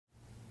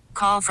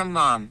call from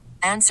mom.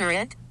 Answer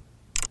it.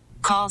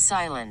 Call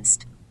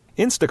silenced.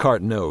 Instacart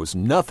knows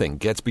nothing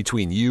gets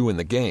between you and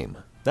the game.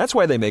 That's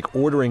why they make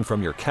ordering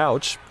from your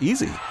couch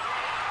easy.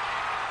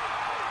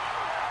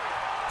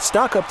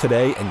 Stock up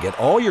today and get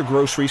all your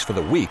groceries for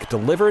the week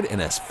delivered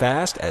in as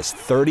fast as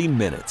 30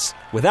 minutes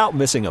without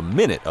missing a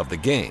minute of the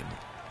game.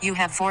 You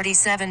have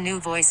 47 new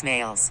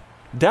voicemails.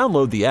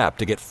 Download the app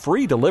to get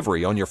free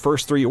delivery on your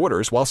first 3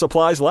 orders while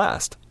supplies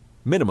last.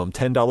 Minimum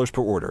 $10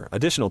 per order.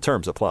 Additional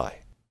terms apply.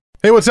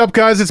 Hey, what's up,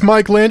 guys? It's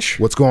Mike Lynch.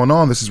 What's going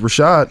on? This is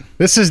Rashad.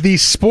 This is the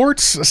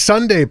Sports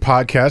Sunday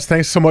podcast.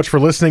 Thanks so much for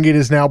listening. It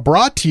is now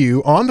brought to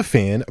you on The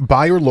Fan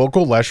by your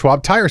local Les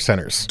Schwab Tire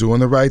Centers. Doing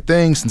the right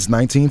thing since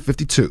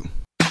 1952.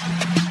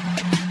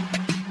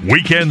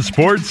 Weekend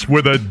sports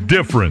with a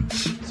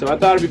difference. So I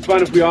thought it'd be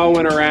fun if we all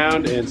went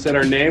around and said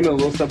our name and a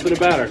little something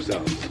about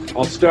ourselves.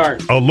 I'll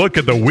start. A look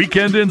at the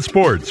weekend in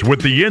sports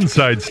with the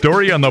inside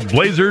story on the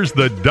Blazers,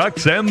 the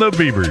Ducks, and the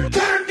Beavers.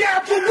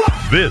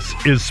 This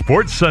is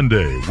Sports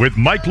Sunday with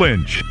Mike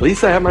Lynch. At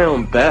least I have my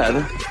own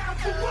bed.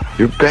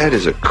 Your bed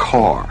is a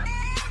car.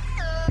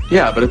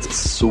 Yeah, but it's a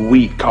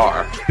sweet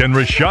car. And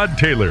Rashad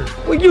Taylor.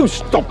 Will you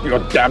stop your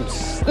damn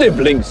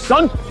sniveling,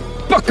 son?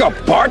 Buck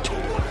up, Bart.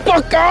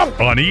 Buck up!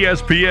 On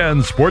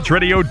ESPN Sports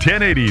Radio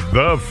 1080,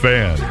 The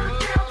Fan.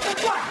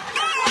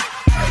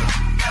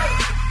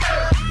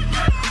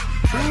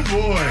 Oh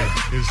boy,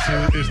 is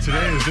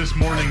this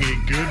morning a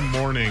good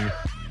morning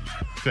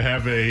to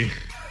have a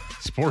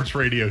sports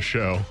radio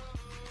show?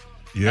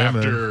 Yeah,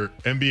 after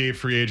NBA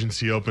free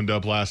agency opened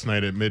up last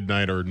night at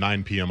midnight or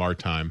 9 p.m. our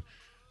time,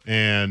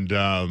 and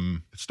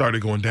it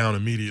started going down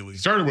immediately.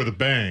 Started with a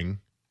bang,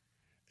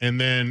 and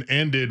then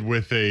ended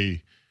with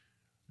a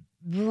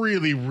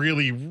really,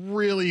 really,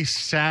 really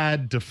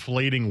sad,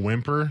 deflating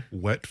whimper.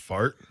 Wet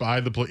fart by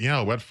the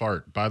wet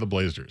fart by the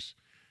Blazers.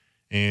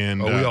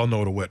 And we all know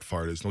what a wet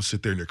fart is. Don't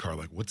sit there in your car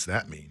like, what's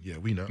that mean? Yeah,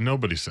 we know.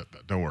 Nobody said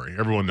that. Don't worry.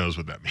 Everyone knows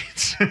what that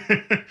means.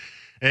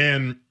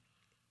 And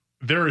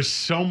there is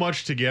so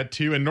much to get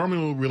to. And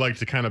normally we like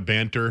to kind of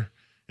banter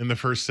in the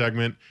first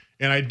segment.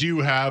 And I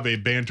do have a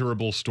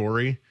banterable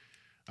story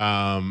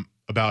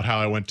about how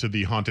I went to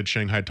the haunted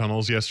Shanghai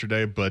tunnels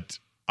yesterday. But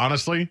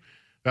honestly,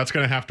 that's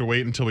going to have to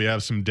wait until we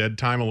have some dead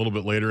time a little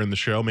bit later in the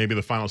show. Maybe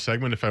the final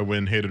segment if I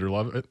win, hate it or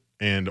love it.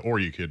 Or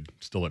you could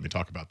still let me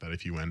talk about that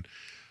if you win.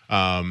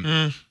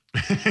 Because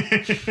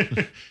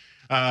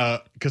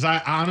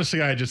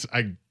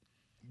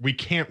we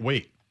can't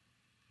wait.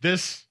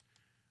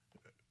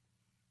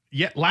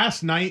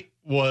 Last night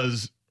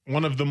was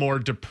one of the more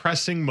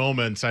depressing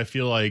moments I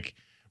feel like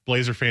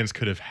Blazer fans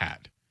could have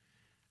had.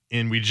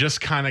 And we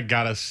just kind of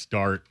got to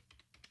start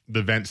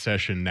the vent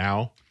session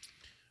now.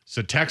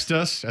 So text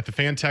us at the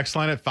fan text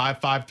line at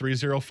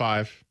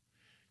 55305.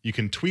 You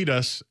can tweet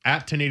us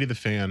at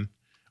 1080thefan.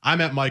 I'm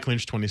at Mike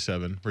Lynch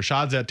 27.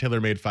 Rashad's at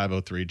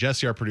TaylorMade503.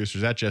 Jesse, our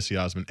producer's at Jesse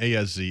Osmond,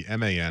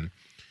 ASZMAN.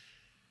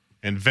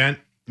 And vent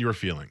your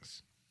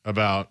feelings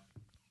about,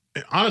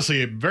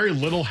 honestly, very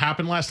little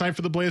happened last night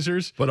for the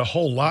Blazers. But a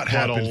whole lot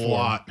happened.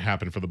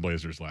 Happened for the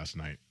Blazers last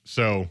night.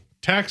 So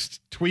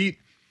text, tweet,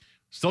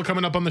 still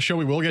coming up on the show.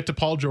 We will get to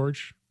Paul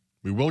George.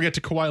 We will get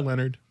to Kawhi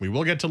Leonard. We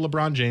will get to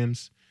LeBron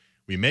James.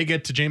 We may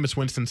get to Jameis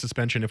Winston's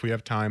suspension if we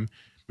have time.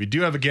 We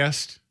do have a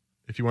guest,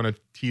 if you want to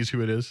tease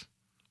who it is.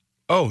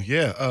 Oh,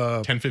 yeah.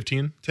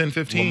 10-15?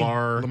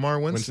 10-15. Lamar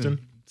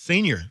Winston.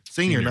 Senior,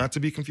 not to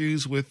be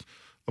confused with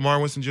Lamar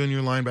Winston Jr.,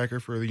 linebacker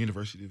for the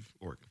University of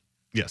Oregon.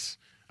 Yes.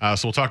 So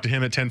we'll talk to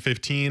him at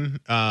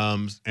 10:15.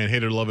 And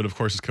Hate It or Love It, of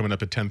course, is coming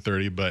up at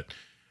 10:30. But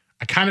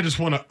I kind of just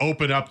want to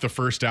open up the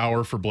first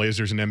hour for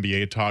Blazers and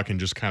NBA talk and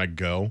just kind of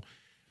go.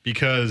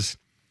 Because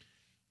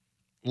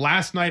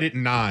last night at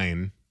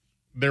 9,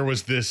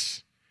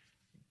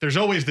 there's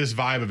always this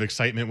vibe of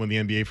excitement when the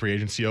NBA free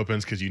agency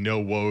opens because you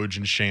know Woj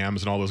and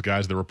Shams and all those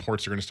guys, the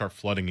reports are going to start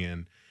flooding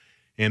in.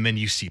 And then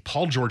you see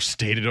Paul George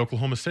stayed at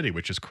Oklahoma City,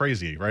 which is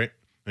crazy, right?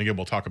 And again,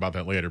 we'll talk about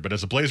that later. But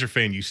as a Blazer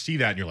fan, you see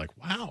that and you're like,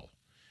 wow,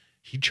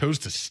 he chose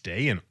to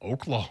stay in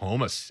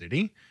Oklahoma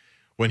City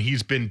when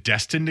he's been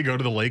destined to go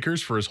to the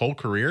Lakers for his whole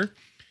career?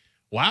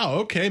 Wow,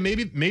 okay,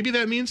 maybe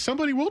that means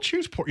somebody will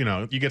choose,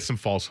 you get some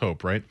false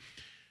hope, right?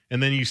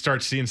 And then you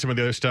start seeing some of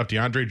the other stuff.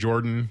 DeAndre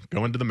Jordan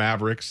going to the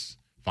Mavericks,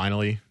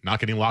 finally, not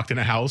getting locked in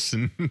a house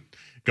and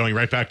going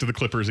right back to the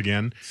Clippers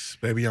again.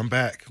 Baby, I'm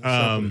back.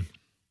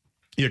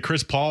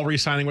 Chris Paul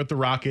re-signing with the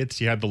Rockets.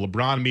 You had the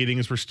LeBron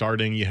meetings were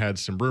starting. You had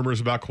some rumors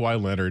about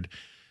Kawhi Leonard.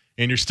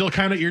 And you're still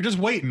you're just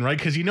waiting, right?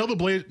 Because Neil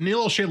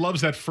Olshey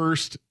loves that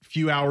first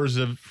few hours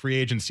of free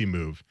agency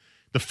move.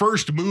 The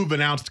first move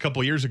announced a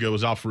couple of years ago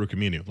was Al-Farouq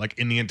Aminu, like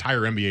in the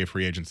entire NBA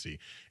free agency.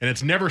 And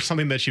it's never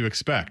something that you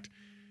expect.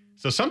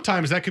 So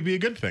sometimes that could be a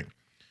good thing.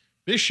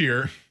 This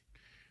year,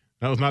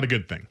 that was not a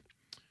good thing.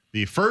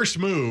 The first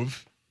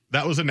move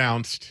that was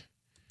announced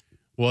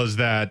was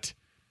that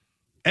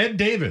Ed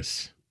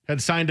Davis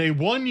had signed a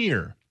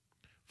 1-year,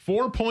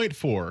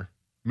 $4.4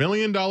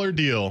 million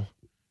deal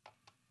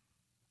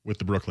with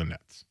the Brooklyn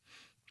Nets.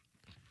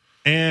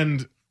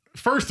 And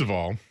first of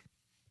all,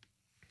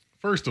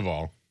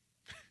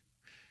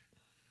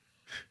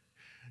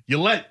 You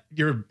let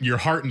your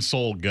heart and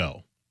soul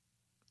go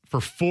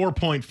for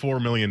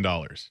 $4.4 million.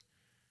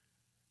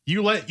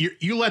 You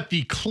let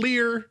the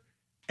clear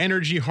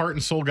energy, heart,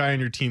 and soul guy on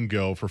your team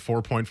go for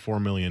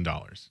 $4.4 million.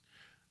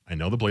 I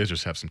know the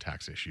Blazers have some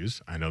tax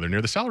issues. I know they're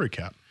near the salary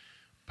cap.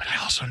 But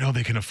I also know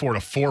they can afford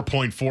a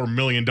 $4.4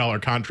 million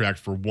contract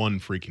for one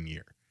freaking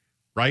year,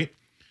 right?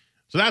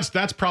 So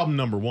that's problem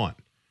number one.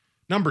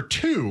 Number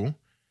two,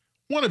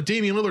 one of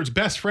Damian Lillard's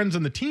best friends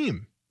on the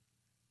team.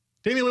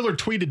 Damian Lillard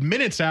tweeted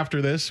minutes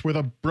after this with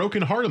a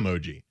broken heart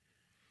emoji.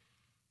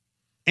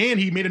 And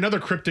he made another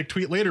cryptic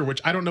tweet later, which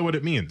I don't know what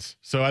it means.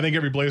 So I think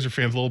every Blazer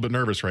fan's a little bit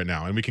nervous right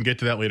now. And we can get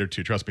to that later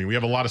too. Trust me, we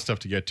have a lot of stuff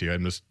to get to.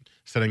 I'm just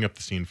setting up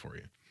the scene for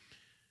you.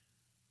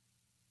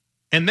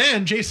 And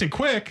then Jason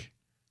Quick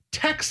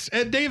texts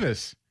Ed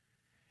Davis.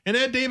 And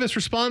Ed Davis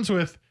responds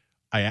with,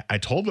 I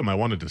told them I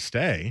wanted to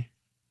stay.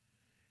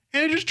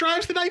 And it just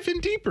drives the knife in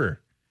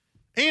deeper.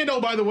 And, oh,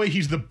 by the way,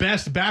 he's the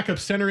best backup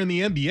center in the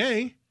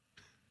NBA.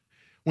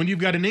 When you've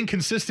got an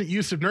inconsistent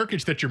use of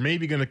Nurkic that you're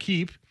maybe going to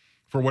keep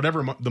for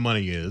whatever the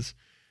money is,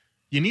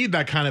 you need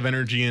that kind of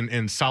energy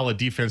and solid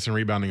defense and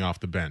rebounding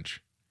off the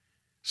bench.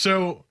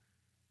 So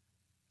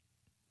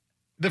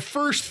the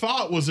first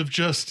thought was of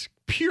just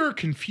pure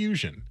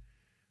confusion.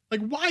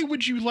 Like, why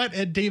would you let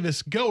Ed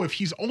Davis go if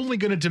he's only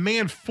going to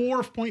demand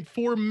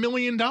 $4.4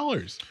 million?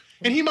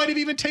 And he might have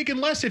even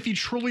taken less if he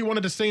truly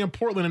wanted to stay in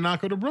Portland and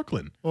not go to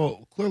Brooklyn.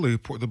 Well, clearly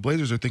the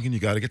Blazers are thinking you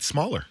got to get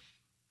smaller.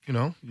 You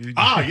know?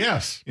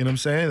 Yes. You know what I'm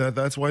saying?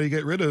 That's why you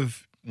get rid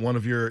of one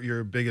of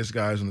your biggest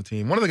guys on the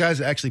team. One of the guys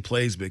that actually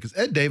plays big. Because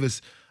Ed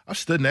Davis, I've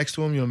stood next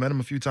to him, met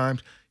him a few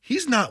times.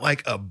 He's not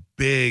like a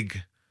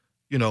big,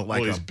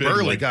 like a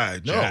burly guy.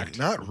 Jacked.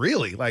 No, not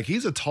really. Like,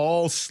 he's a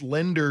tall,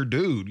 slender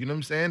dude. You know what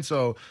I'm saying?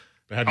 So,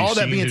 have you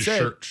seen his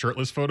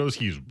shirtless photos?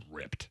 He's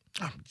ripped.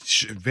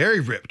 Very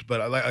ripped.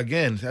 But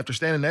again, after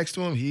standing next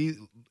to him, he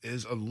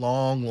is a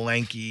long,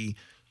 lanky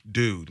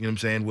dude, you know what I'm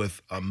saying,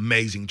 with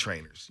amazing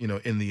trainers,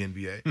 in the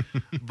NBA.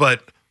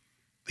 But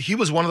he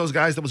was one of those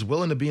guys that was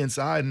willing to be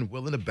inside and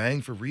willing to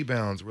bang for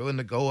rebounds, willing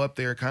to go up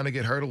there, kind of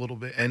get hurt a little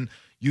bit. And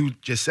you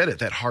just said it,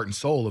 that heart and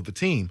soul of the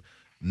team.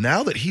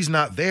 Now that he's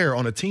not there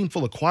on a team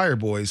full of choir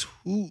boys,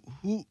 who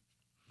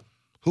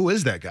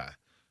is that guy?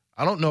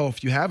 I don't know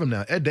if you have him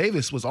now. Ed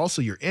Davis was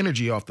also your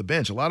energy off the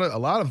bench. A lot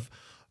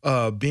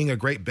of being a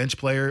great bench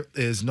player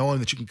is knowing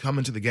that you can come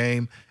into the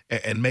game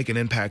and make an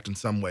impact in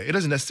some way. It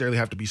doesn't necessarily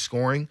have to be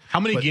scoring.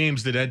 How many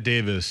games did Ed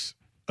Davis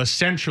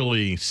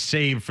essentially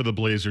save for the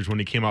Blazers when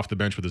he came off the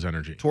bench with his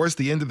energy? Towards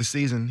the end of the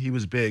season, he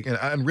was big.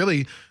 And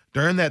really,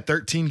 during that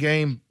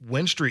 13-game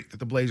win streak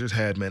that the Blazers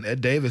had, man, Ed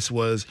Davis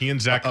was... He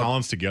and Zach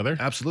Collins together?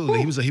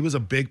 Absolutely. He was a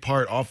big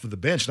part off of the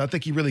bench. And I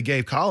think he really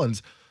gave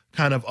Collins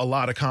kind of a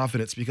lot of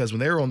confidence because when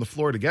they were on the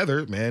floor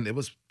together, man, it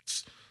was...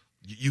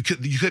 You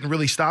couldn't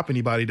really stop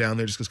anybody down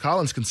there just because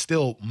Collins can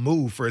still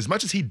move. For as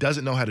much as he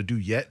doesn't know how to do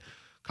yet,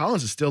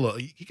 Collins is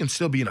he can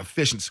still be an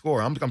efficient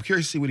scorer. I'm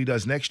curious to see what he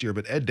does next year,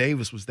 but Ed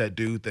Davis was that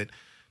dude that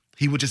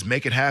he would just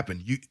make it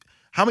happen.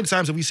 How many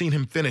times have we seen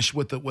him finish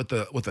with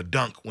a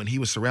dunk when he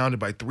was surrounded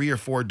by 3 or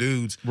 4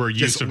 dudes where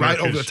just right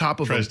over the top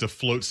of him? Tries to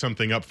float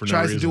something up for no reason.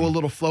 Tries to do a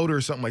little floater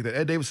or something like that.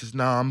 Ed Davis says,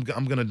 I'm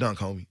going to dunk,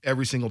 homie,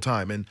 every single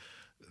time. And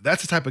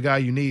that's the type of guy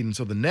you need. And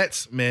so the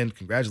Nets, man,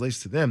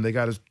 congratulations to them. They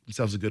got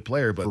themselves a good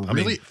player. But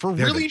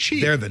really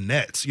cheap. They're the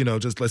Nets.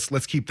 Just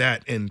let's keep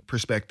that in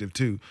perspective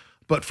too.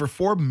 But for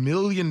 $4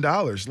 million,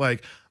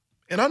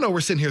 and I know we're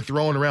sitting here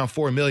throwing around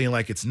 $4 million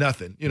like it's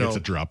nothing. It's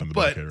a drop in the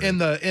bucket.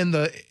 But in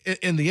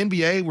the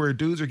NBA where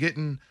dudes are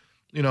getting,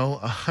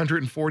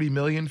 $140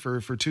 million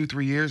for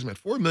 2-3 years, man,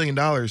 $4 million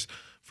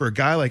for a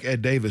guy like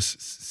Ed Davis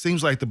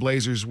seems like the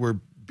Blazers were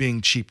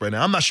being cheap right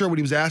now. I'm not sure what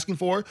he was asking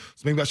for,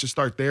 so maybe I should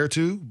start there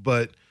too.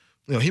 But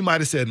he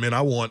might have said, "Man,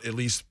 I want at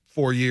least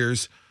 4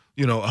 years,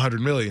 $100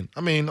 million."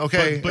 I mean,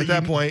 okay, but at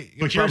that point,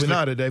 probably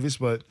not Ed Davis,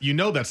 but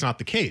that's not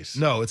the case.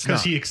 No, it's not,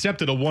 because he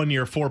accepted a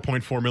 1-year,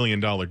 $4.4 million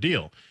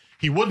deal.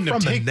 He wouldn't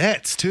have taken the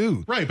Nets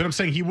too, right? But I'm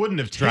saying he wouldn't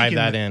have taken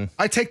that in.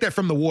 I take that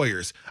from the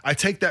Warriors. I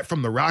take that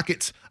from the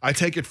Rockets. I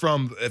take it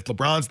from, if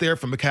LeBron's there,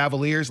 from the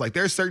Cavaliers. Like,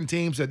 there's certain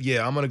teams that,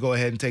 I'm going to go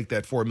ahead and take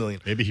that $4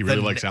 million. Maybe he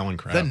really likes Allen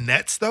Crabbe. The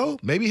Nets, though,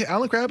 maybe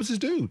Allen Crabbe is his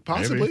dude,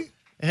 possibly.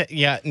 Maybe.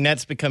 Yeah,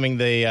 Nets becoming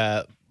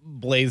the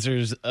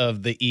Blazers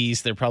of the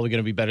East. They're probably going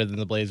to be better than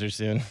the Blazers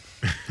soon.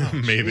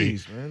 Maybe,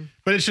 geez, man.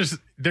 But it's just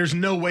there's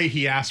no way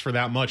he asked for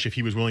that much if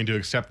he was willing to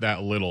accept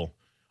that little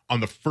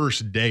on the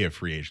first day of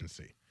free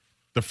agency.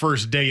 The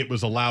first day it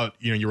was allowed,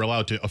 you were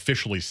allowed to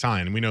officially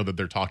sign. And we know that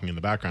they're talking in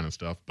the background and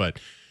stuff, but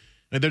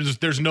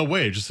there's no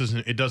way.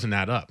 It doesn't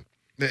add up.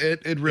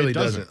 It really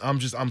doesn't.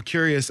 I'm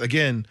curious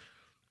again,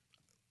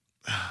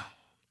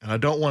 and I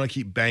don't want to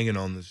keep banging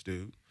on this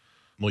dude.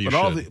 Well, you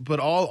should.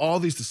 But all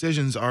these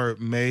decisions are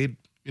made,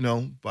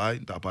 by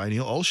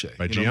Neil Olshey,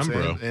 by GM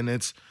bro, and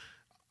it's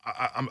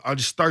I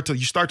just start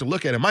to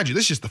look at it. Mind you,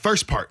 this is just the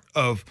first part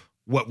of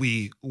what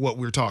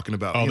we're talking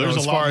about. Oh, there's a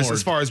lot more.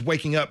 As far as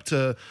waking up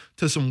to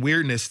some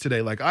weirdness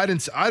today. Like, I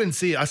didn't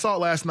see it. I saw it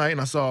last night, and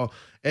I saw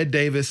Ed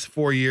Davis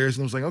 4 years,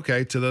 and I was like,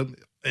 okay,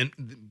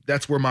 and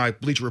that's where my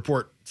Bleacher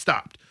Report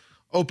stopped.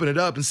 opened it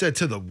up and said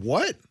to the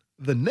what?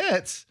 The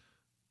Nets.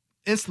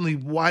 Instantly,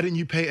 why didn't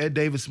you pay Ed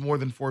Davis more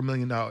than $4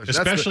 million?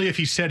 Especially if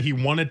he said he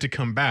wanted to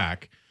come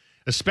back,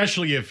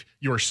 especially if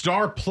your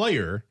star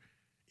player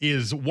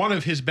is one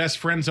of his best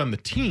friends on the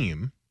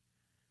team.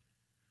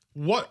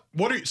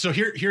 Here's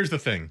the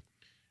thing,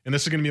 and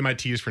this is going to be my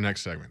tease for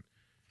next segment.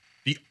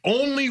 The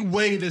only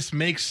way this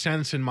makes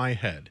sense in my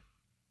head,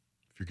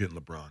 if you're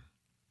getting LeBron.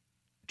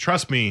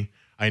 Trust me,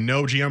 I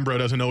know Giambro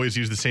doesn't always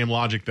use the same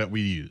logic that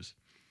we use.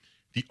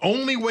 The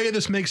only way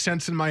this makes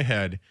sense in my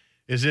head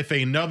is if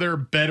another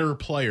better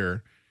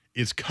player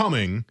is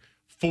coming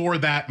for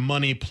that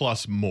money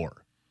plus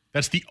more.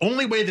 That's the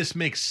only way this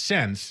makes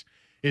sense,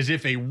 is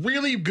if a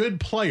really good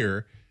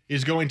player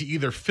is going to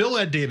either fill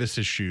Ed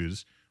Davis's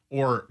shoes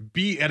or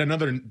be at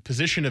another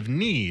position of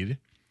need,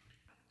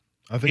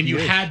 and you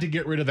had to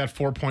get rid of that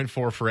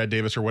 4.4 for Ed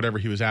Davis or whatever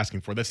he was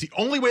asking for. That's the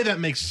only way that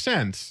makes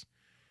sense.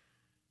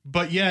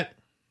 But yet,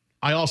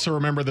 I also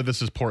remember that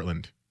this is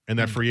Portland and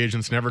that free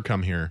agents never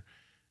come here,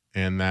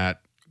 and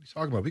that He's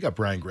talking about. We got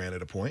Brian Grant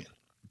at a point.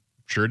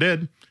 Sure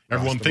did.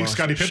 Everyone thinks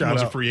Scottie Pippen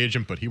was a free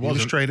agent, but he wasn't.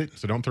 He was traded.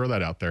 So don't throw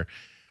that out there.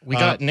 We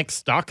got Nick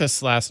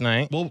Stokos last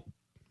night. Well,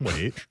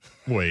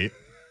 wait.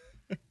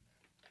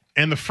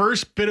 And the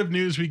first bit of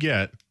news we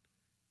get,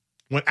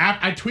 when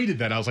I tweeted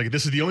that, I was like,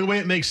 this is the only way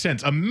it makes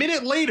sense. A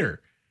minute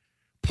later,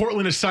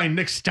 Portland has signed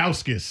Nick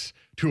Stauskas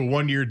to a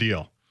 1-year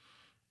deal.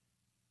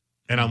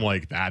 And I'm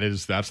like,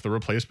 that's the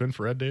replacement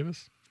for Ed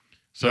Davis?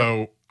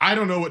 So I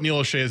don't know what Neil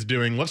O'Shea is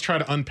doing. Let's try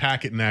to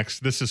unpack it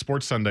next. This is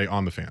Sports Sunday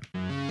on The Fan.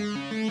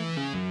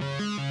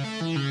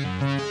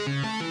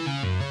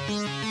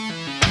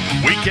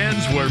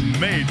 Weekends were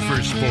made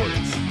for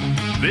sports.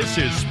 This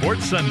is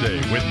Sports Sunday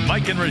with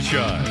Mike and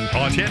Rashad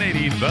on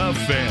 1080 The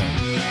Fan.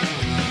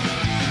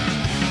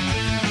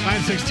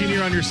 9:16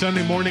 here on your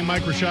Sunday morning.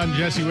 Mike, Rashad, and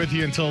Jesse with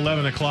you until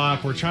 11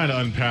 o'clock. We're trying to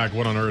unpack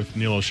what on earth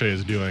Neil O'Shea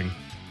is doing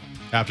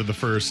after the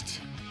first,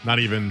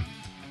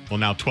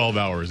 now 12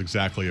 hours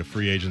exactly of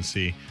free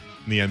agency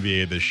in the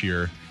NBA this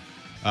year.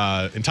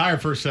 Entire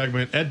first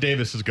segment, Ed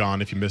Davis is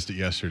gone if you missed it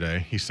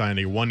yesterday. He signed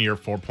a 1-year,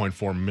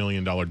 $4.4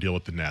 million deal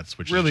with the Nets,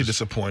 which really is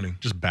disappointing.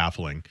 Just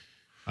baffling.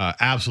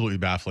 Absolutely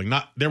baffling.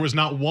 There was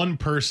not one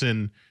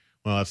person,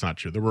 well, that's not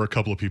true. There were a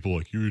couple of people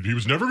like, he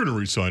was never going to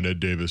re-sign Ed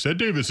Davis. Ed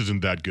Davis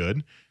isn't that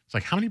good. It's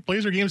like, how many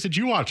Blazer games did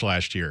you watch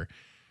last year?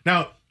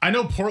 Now, I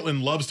know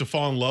Portland loves to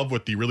fall in love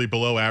with the really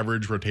below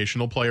average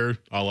rotational player,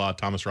 a la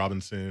Thomas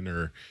Robinson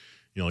or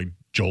like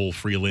Joel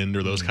Freeland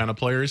or those kind of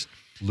players.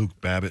 Luke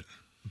Babbitt.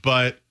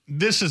 But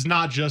this is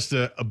not just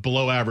a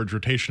below average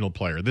rotational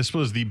player. This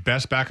was the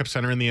best backup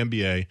center in the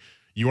NBA,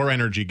 your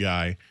energy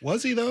guy.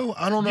 Was he though?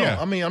 I don't know. Yeah.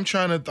 I mean, I'm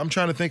trying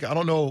to think. I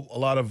don't know a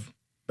lot of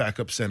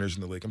backup centers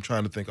in the league. I'm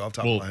trying to think off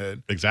the top of my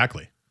head.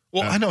 Exactly.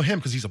 Well, I know him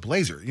because he's a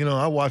Blazer.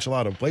 I watch a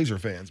lot of Blazer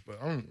fans, but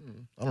I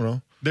don't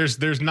know. There's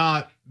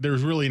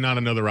really not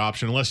another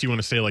option unless you want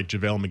to say like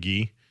JaVale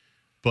McGee.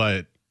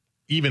 But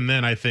even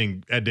then, I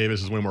think Ed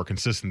Davis is way more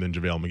consistent than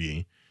JaVale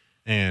McGee.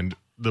 And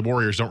the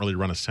Warriors don't really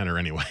run a center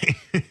anyway.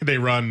 They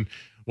run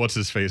what's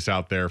his face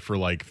out there for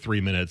like 3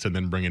 minutes and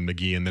then bring in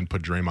McGee and then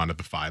put Draymond at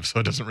the 5.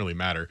 So it doesn't really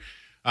matter.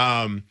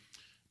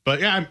 But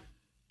yeah,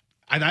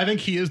 I think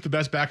he is the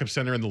best backup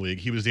center in the league.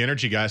 He was the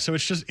energy guy. So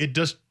it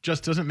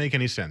just doesn't make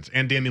any sense.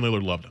 And Damian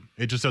Lillard loved him.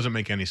 It just doesn't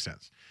make any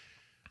sense.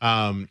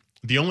 I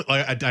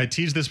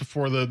teased this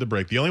before the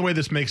break. The only way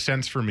this makes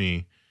sense for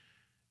me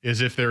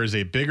is if there is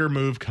a bigger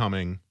move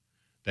coming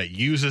that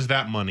uses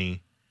that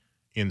money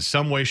in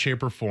some way,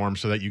 shape, or form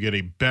so that you get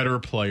a better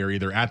player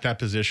either at that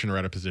position or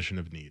at a position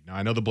of need. Now,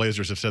 I know the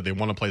Blazers have said they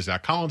want to play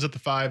Zach Collins at the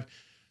 5.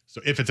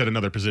 So if it's at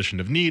another position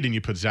of need and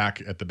you put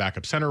Zach at the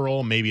backup center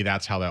role, maybe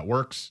that's how that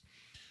works.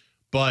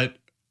 But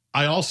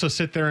I also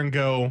sit there and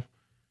go,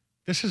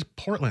 this is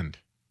Portland.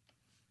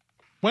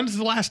 When's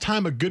the last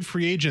time a good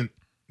free agent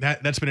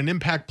that's been an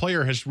impact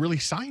player has really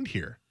signed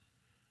here?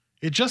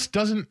 It just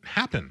doesn't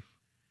happen.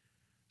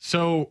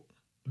 So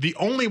the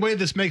only way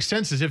this makes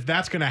sense is if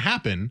that's going to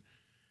happen.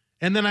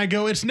 And then I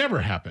go, it's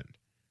never happened.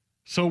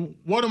 So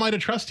what am I to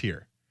trust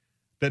here?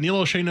 That Neil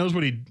O'Shea knows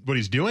what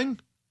he's doing?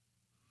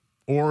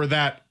 Or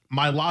that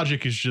my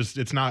logic is just,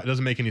 it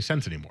doesn't make any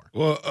sense anymore?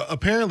 Well,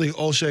 apparently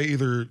O'Shea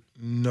either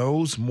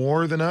knows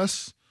more than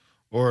us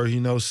or he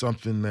knows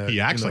something that he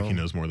acts like he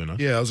knows more than us.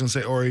 Yeah, I was going to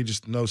say, or he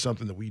just knows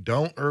something that we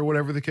don't or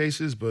whatever the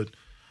case is. But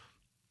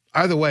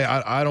either way,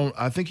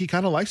 I think he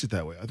kind of likes it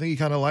that way. I think he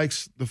kind of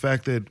likes the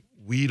fact that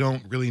we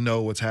don't really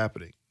know what's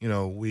happening.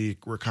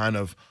 We're kind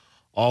of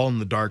all in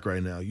the dark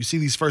right now. You see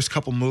these first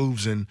couple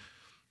moves and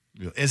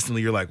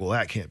instantly you're like, well,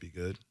 that can't be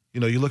good.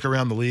 You look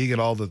around the league at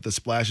all the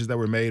splashes that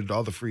were made,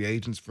 all the free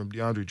agents from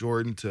DeAndre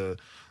Jordan to,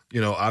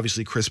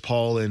 obviously Chris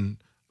Paul and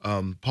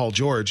Paul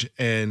George.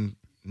 And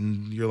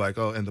you're like,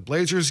 oh, and the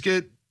Blazers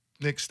get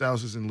Nick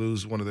Stauskas and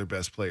lose one of their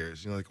best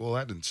players. You're like, well,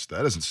 that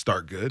doesn't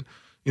start good.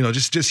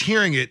 Just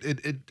hearing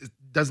it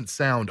doesn't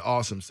sound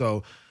awesome.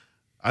 So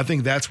I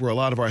think that's where a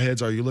lot of our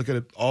heads are. You look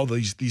at all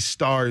these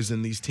stars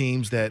and these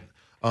teams that,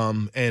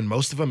 and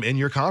most of them in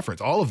your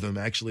conference, all of them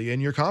actually in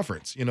your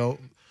conference.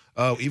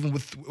 Even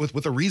with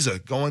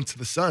Ariza going to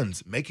the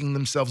Suns, making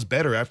themselves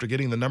better after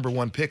getting the number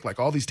 1 pick. Like,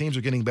 all these teams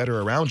are getting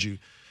better around you,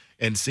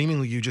 and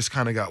seemingly you just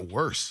kind of got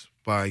worse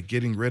by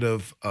getting rid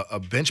of a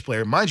bench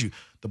player. Mind you,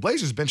 the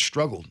Blazers bench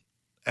struggled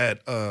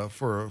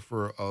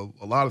for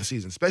a lot of the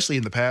season, especially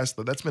in the past.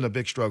 That's been a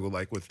big struggle.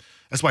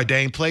 That's why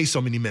Dame plays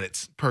so many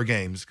minutes per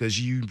game, because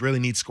you really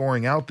need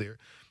scoring out there.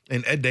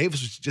 And Ed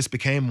Davis just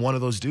became one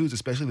of those dudes,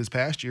 especially this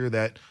past year,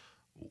 that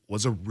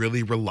was a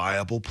really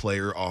reliable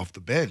player off the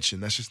bench.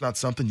 And that's just not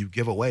something you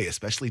give away,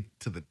 especially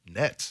to the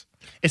Nets.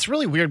 It's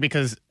really weird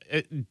because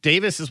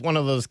Davis is one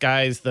of those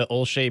guys that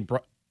Olshey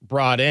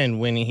brought in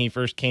when he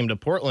first came to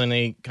Portland.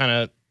 He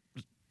kind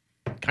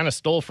of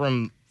stole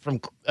from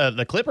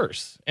the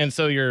Clippers. And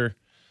so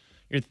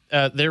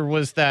there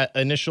was that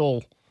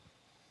initial.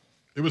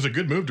 It was a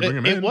good move to bring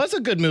him in. It was a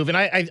good move. And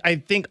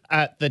I think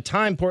at the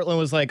time, Portland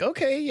was like,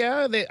 okay,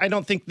 yeah. I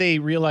don't think they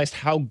realized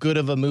how good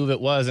of a move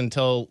it was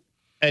until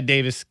Ed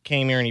Davis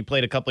came here and he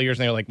played a couple of years,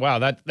 and they were like,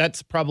 wow,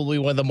 that's probably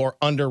one of the more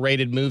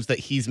underrated moves that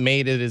he's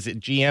made as a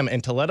GM.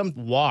 And to let him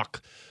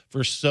walk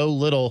for so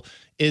little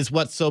is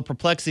what's so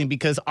perplexing,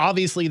 because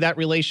obviously that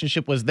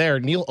relationship was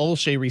there. Neil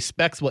Olshey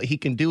respects what he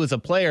can do as a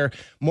player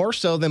more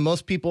so than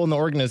most people in the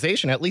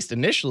organization, at least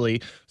initially.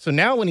 So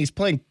now when he's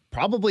playing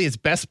probably his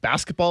best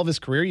basketball of his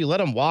career, you let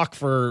him walk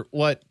for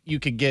what you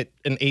could get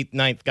an 8th,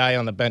 9th guy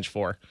on the bench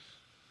for.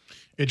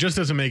 It just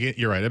doesn't make it.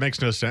 You're right. It makes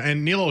no sense.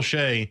 And Neil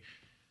Olshey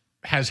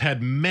has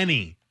had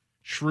many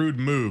shrewd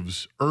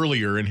moves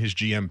earlier in his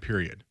GM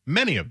period.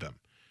 Many of them.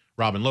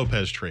 Robin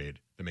Lopez trade,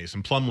 the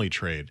Mason Plumlee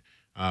trade,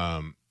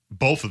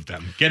 both of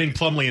them. Getting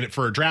Plumlee in it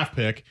for a draft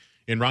pick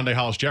in Rondae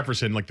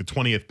Hollis-Jefferson, like the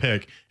 20th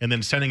pick, and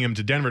then sending him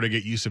to Denver to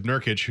get Yusuf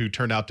Nurkic, who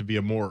turned out to be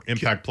a more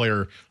impact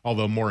player,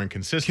 although more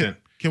inconsistent.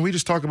 Can we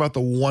just talk about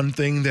the one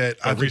thing that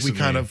I think we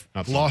kind of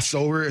glossed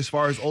over as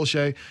far as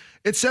Olshey?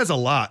 It says a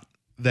lot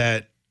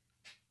that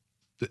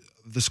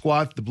the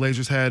squad the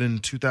Blazers had in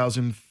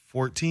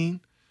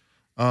 2014,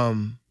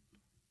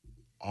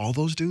 all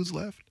those dudes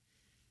left.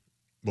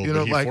 Well, you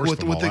know, like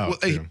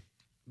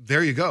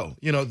there you go.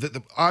 You know,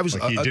 I was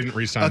he didn't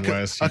re-sign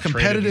West. A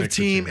competitive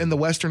team in the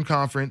Western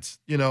Conference.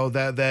 You know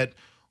that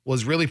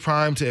was really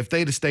primed to, if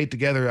they'd have stayed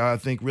together, I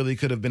think really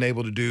could have been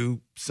able to do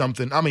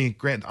something. I mean,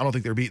 granted, I don't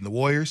think they're beating the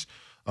Warriors.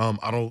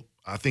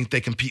 I think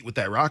they compete with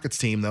that Rockets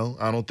team, though.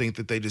 I don't think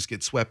that they just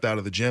get swept out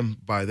of the gym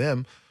by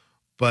them.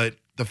 But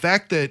the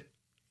fact that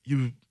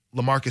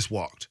LaMarcus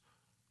walked,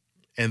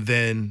 and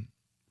then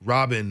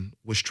Robin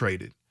was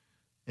traded,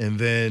 and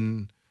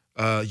then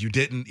you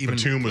didn't even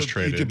Batum was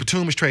traded.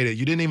 Batum was traded.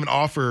 You didn't even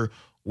offer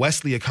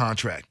Wesley a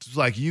contract. It's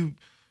like you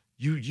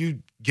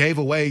gave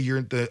away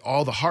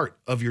all the heart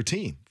of your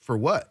team for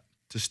what?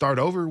 To start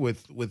over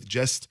with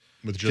just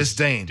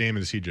Dame. Dame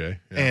and CJ.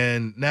 Yeah.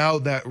 And now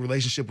that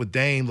relationship with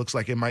Dame looks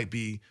like it might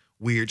be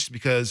weird, just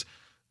because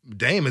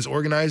Dame is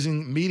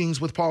organizing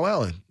meetings with Paul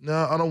Allen.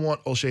 No, I don't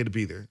want Olshey to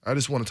be there. I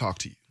just want to talk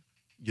to you.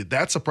 Yeah,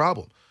 that's a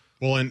problem.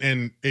 Well,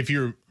 and if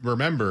you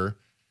remember,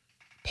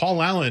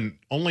 Paul Allen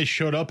only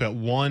showed up at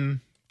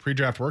one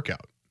pre-draft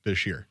workout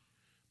this year.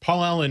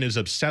 Paul Allen is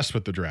obsessed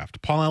with the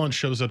draft. Paul Allen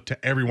shows up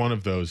to every one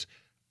of those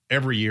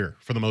every year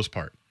for the most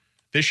part.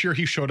 This year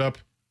he showed up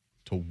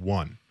to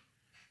one,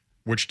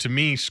 which to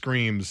me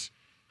screams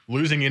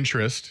losing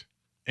interest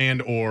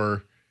and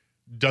or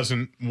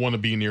doesn't want to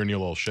be near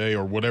Neil Olshey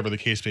or whatever the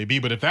case may be.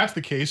 But if that's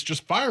the case,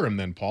 just fire him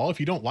then, Paul. If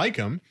you don't like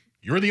him,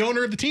 you're the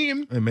owner of the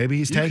team. And maybe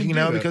he's tanking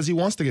now because he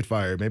wants to get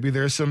fired. Maybe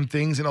there's some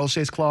things in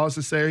Olshey's clause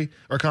to say,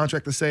 or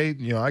contract to say,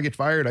 you know, I get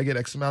fired, I get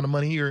X amount of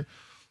money, or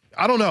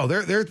I don't know.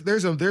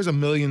 There's a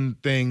million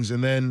things,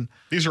 and then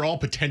these are all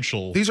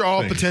potential.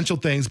 Potential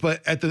things,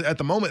 but at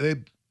the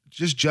moment,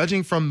 just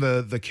judging from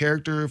the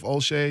character of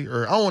Olshey,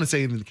 or I don't want to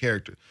say even the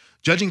character,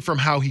 judging from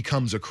how he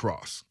comes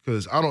across,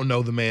 because I don't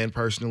know the man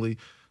personally,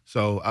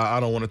 so I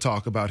don't want to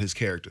talk about his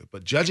character.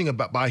 But judging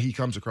by he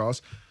comes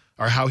across,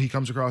 or how he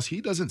comes across, he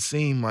doesn't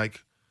seem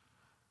like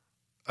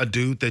a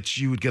dude that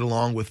you would get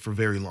along with for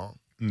very long.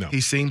 No.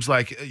 He seems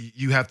like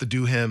you have to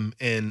do him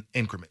in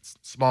increments,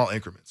 small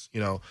increments.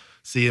 You know,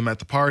 see him at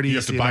the party, you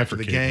have see to him after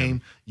the game.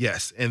 Him.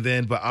 Yes, and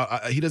then,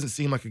 but he doesn't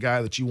seem like a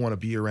guy that you want to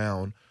be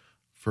around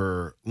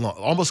for long.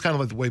 Almost kind of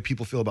like the way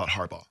people feel about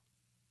Harbaugh.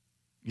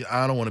 Yeah,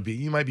 I don't want to be.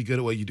 You might be good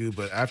at what you do,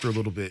 but after a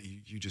little bit,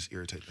 you just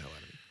irritate the hell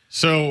out of me.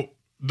 So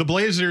the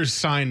Blazers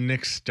signed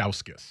Nick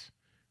Stauskas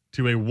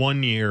to a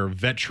 1-year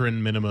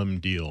veteran minimum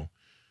deal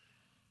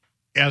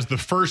as the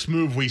first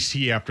move we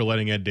see after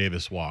letting Ed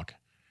Davis walk.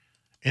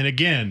 And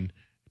again,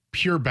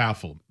 pure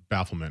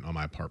bafflement on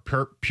my part,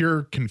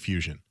 pure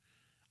confusion.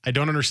 I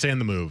don't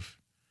understand the move.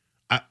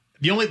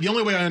 The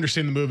only way I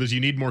understand the move is you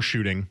need more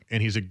shooting,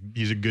 and he's a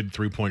good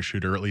 3-point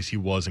shooter, or at least he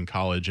was in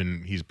college,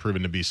 and he's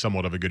proven to be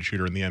somewhat of a good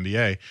shooter in the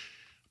NBA.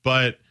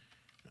 But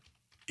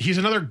he's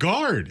another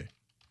guard.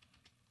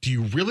 Do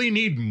you really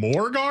need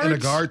more guards? And a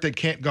guard that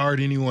can't guard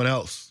anyone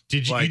else.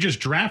 You just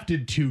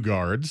drafted 2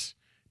 guards.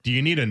 Do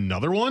you need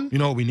another one? You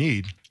know what we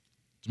need?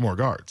 It's more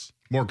guards.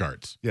 More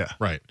guards. Yeah.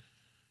 Right.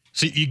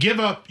 So you give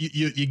up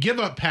you give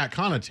up Pat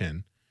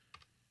Connaughton,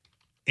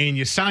 and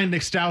you sign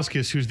Nick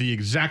Stauskas, who's the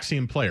exact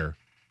same player.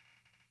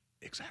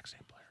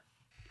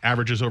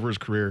 Averages over his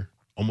career,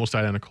 almost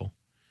identical.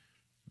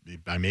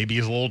 Maybe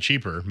he's a little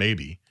cheaper,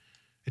 maybe.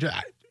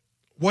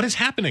 What is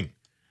happening?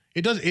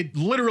 It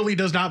literally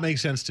does not make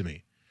sense to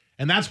me.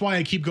 And that's why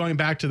I keep going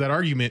back to that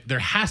argument. There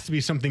has to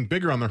be something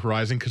bigger on the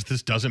horizon because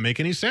this doesn't make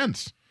any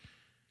sense.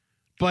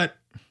 But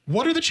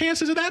what are the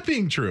chances of that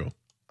being true?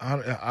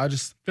 I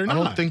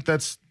don't think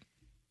that's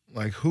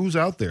like, who's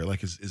out there?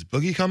 Like, is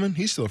Boogie coming?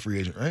 He's still a free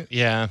agent, right?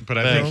 Yeah. But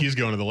I think he's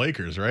going to the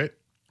Lakers, right?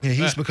 Yeah,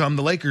 he's become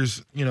the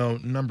Lakers,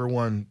 number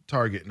one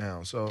target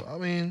now. So, I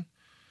mean,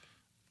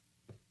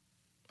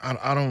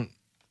 I don't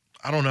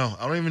know.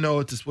 I don't even know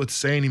what to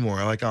say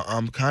anymore. Like,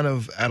 I'm kind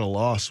of at a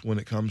loss when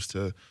it comes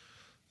to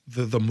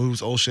the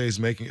moves Olshey's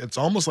making. It's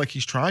almost like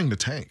he's trying to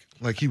tank.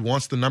 Like, he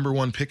wants the number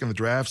one pick in the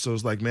draft. So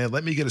it's like, man,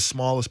 let me get as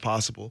small as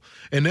possible.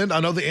 And then I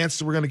know the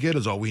answer we're going to get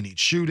is, we need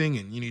shooting,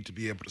 and you need to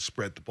be able to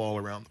spread the ball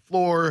around the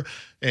floor.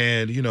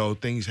 And,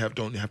 things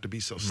don't have to be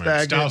so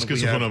stagnant. Stauskas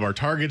was one of our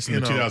targets in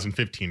the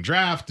 2015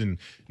 draft, and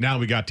now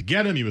we got to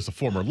get him. He was a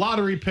former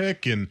lottery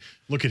pick, and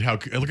look at how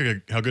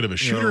good of a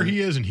shooter he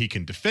is, and he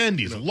can defend.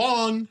 He's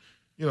long.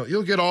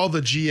 You'll get all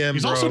the GM.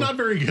 He's also not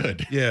very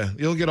good. Yeah,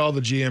 you'll get all the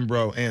GM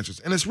bro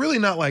answers. And it's really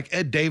not like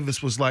Ed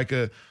Davis was like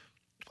I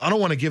don't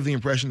want to give the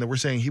impression that we're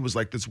saying he was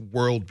like this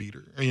world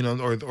beater,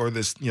 or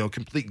this,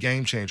 complete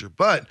game changer.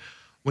 But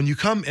when you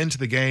come into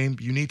the game,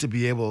 you need to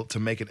be able to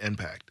make an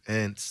impact.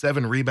 And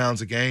 7 rebounds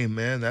a game,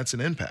 man, that's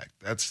an impact.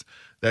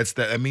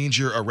 That means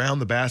you're around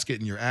the basket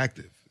and you're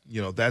active.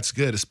 That's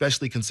good,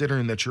 especially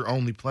considering that you're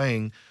only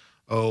playing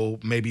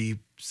maybe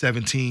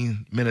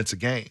 17 minutes a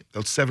game.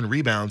 Those 7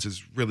 rebounds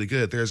is really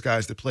good. There's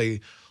guys that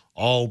play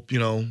all,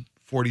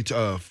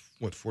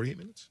 48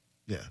 minutes?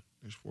 Yeah,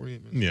 there's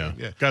 48 minutes.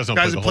 Yeah. Guys don't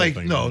play the whole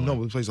thing.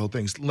 Nobody plays the whole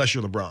thing, unless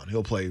you're LeBron.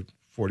 He'll play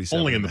 47.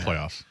 Only in the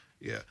playoffs.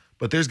 Yeah.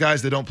 But there's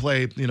guys that don't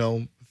play,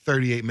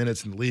 38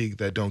 minutes in the league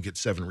that don't get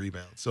 7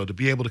 rebounds. So to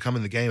be able to come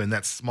in the game in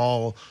that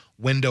small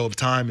window of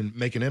time and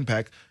make an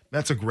impact,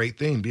 that's a great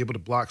thing. Be able to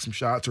block some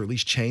shots or at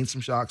least change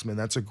some shots, man,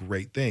 that's a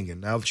great thing. And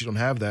now that you don't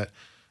have that,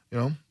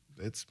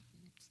 it's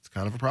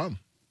kind of a problem.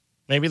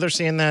 Maybe they're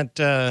seeing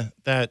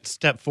that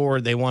step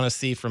forward they want to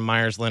see from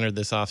Myers Leonard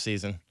this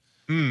offseason.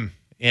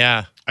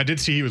 Yeah. I did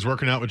see he was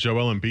working out with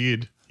Joel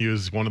Embiid. He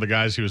was one of the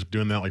guys who was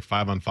doing that like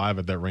 5-on-5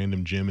 at that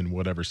random gym in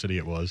whatever city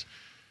it was.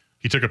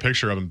 He took a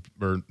picture of him,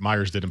 or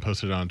Myers did, and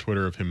posted it on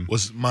Twitter of him.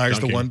 Was Myers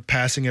dunking. The one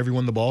passing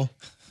everyone the ball?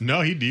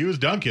 No, he was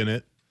dunking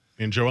it,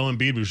 and Joel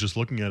Embiid was just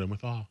looking at him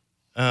with awe.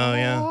 Oh,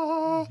 yeah.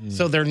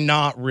 So they're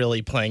not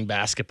really playing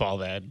basketball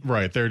then.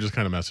 Right. They're just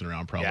kind of messing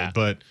around probably. Yeah.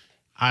 But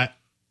I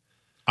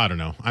don't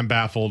know. I'm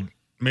baffled.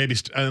 Maybe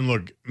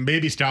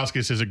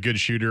Stauskas is a good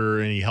shooter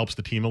and he helps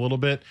the team a little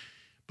bit,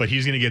 but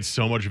he's going to get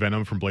so much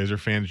venom from Blazer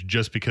fans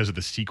just because of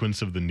the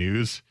sequence of the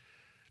news.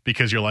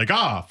 Because you're like,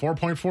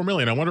 $4.4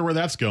 million. I wonder where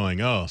that's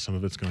going. Oh, some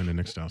of it's going to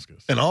Nick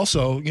Stauskas. And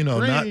also,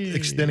 not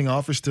extending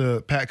offers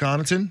to Pat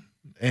Connaughton.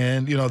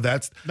 And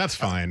that's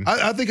fine.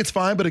 I think it's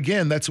fine, but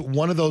again, that's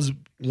one of those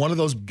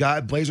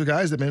Blazer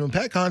guys that, man, when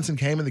Pat Connaughton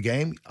came in the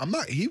game,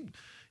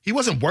 he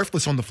wasn't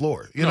worthless on the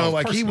floor.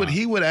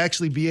 He would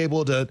actually be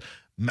able to.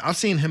 I've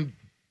seen him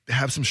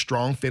have some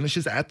strong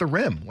finishes at the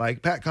rim.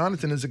 Like Pat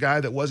Connaughton is a guy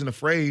that wasn't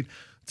afraid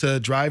to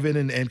drive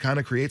in and kind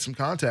of create some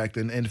contact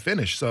and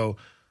finish. So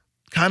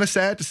kind of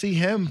sad to see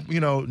him,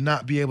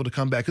 not be able to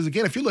come back. Because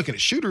again, if you're looking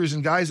at shooters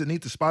and guys that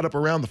need to spot up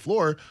around the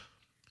floor.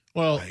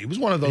 Well, he was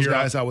one of those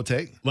guys I would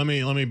take. Let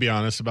me be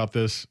honest about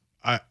this.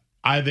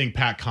 I think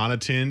Pat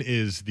Connaughton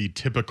is the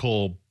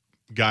typical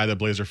guy that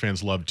Blazer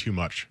fans love too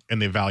much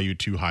and they value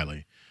too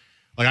highly.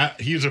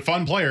 Like he's a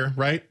fun player,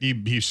 right?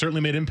 He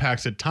certainly made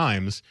impacts at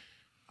times.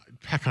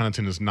 Pat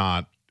Connaughton is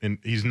not, and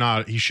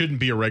he shouldn't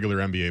be a regular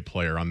NBA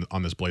player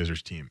on this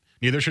Blazers team.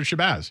 Neither should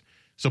Shabazz.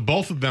 So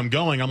both of them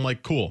going, I'm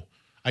like, cool.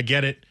 I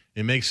get it.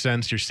 It makes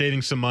sense. You're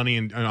saving some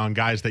money on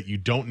guys that you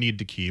don't need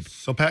to keep.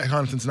 So Pat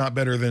Connaughton's not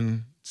better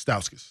than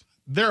Stauskas.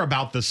 They're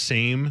about the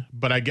same,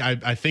 but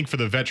I think for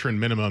the veteran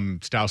minimum,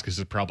 Stauskas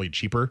is probably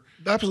cheaper.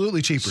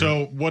 Absolutely cheaper.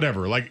 So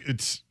whatever. Like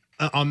it's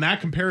on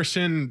that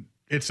comparison,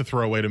 it's a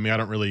throwaway to me. I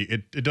don't really.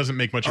 It doesn't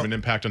make much of an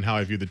impact on how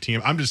I view the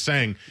team. I'm just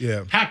saying.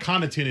 Yeah. Pat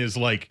Connaughton is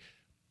like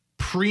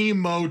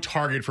primo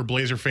target for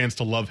Blazer fans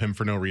to love him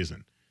for no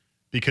reason,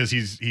 because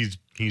he's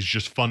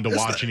just fun to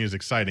watch and he's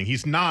exciting.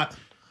 He's not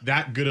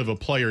that good of a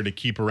player to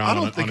keep around. I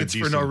don't think it's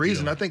for no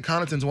reason. Deal. I think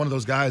Connaughton's one of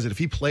those guys that if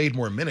he played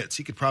more minutes,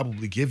 he could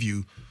probably give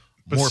you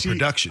more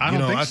production. I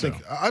don't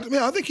think so.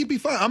 I think he'd be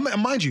fine.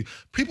 Mind you,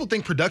 people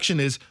think production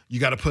is you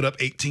got to put up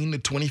 18 to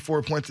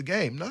 24 points a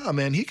game. Nah,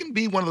 man, he can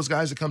be one of those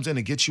guys that comes in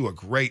and gets you a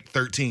great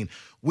 13.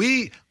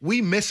 We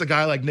miss a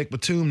guy like Nick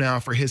Batum now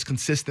for his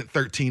consistent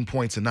 13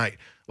 points a night.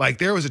 Like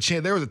there was a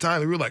time that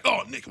we were like,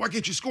 oh, Nick, why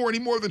can't you score any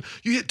more than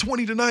you hit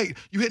 20 tonight?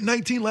 You hit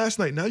 19 last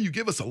night. Now you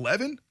give us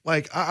 11.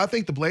 Like I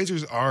think the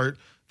Blazers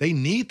they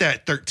need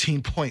that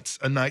 13 points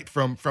a night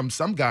from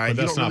some guy. But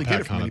You that's don't really not get Pat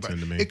it from Connaughton anybody.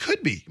 to me. It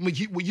could be. I mean,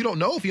 you don't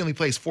know if he only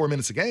plays 4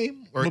 minutes a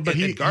game or But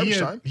in garbage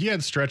time. he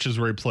had stretches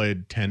where he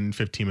played 10,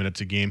 15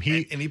 minutes a game.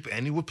 And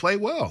he would play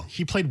well.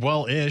 He played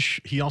well-ish.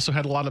 He also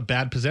had a lot of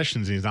bad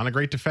possessions. He's not a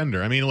great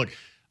defender. I mean, look,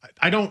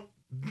 I don't.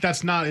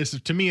 That's not.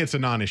 To me, it's a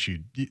non-issue.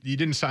 You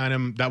didn't sign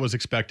him. That was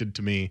expected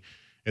to me.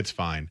 It's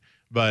fine.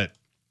 But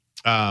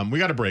we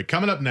got a break.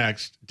 Coming up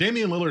next,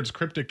 Damian Lillard's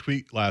cryptic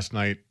tweet last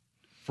night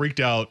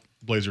freaked out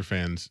Blazer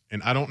fans,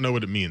 and I don't know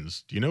what it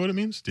means. Do you know what it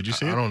means? Did you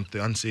see it? I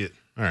don't see it.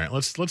 All right,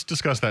 let's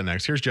discuss that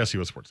next. Here's Jesse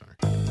with SportsCenter.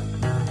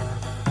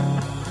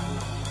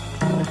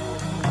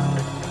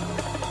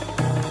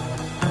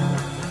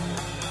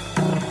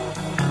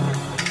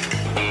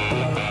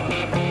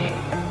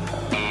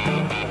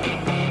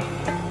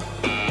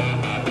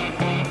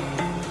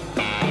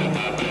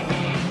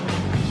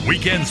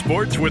 Weekend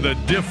sports with a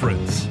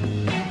difference.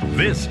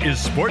 This is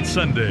Sports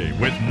Sunday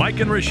with Mike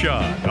and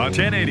Rashad on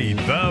 1080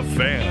 The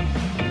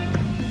Fan.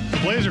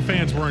 The Blazer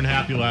fans weren't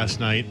happy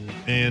last night,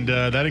 and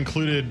that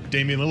included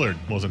Damian Lillard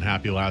wasn't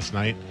happy last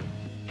night.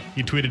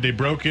 He tweeted a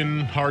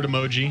broken heart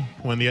emoji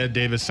when the Ed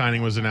Davis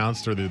signing was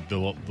announced, or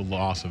the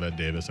loss of Ed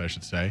Davis, I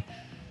should say.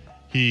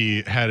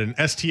 He had an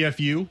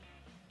STFU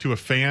to a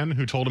fan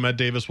who told him Ed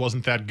Davis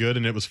wasn't that good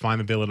and it was fine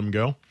that they let him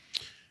go.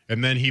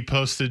 And then he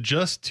posted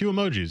just 2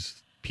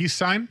 emojis, peace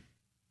sign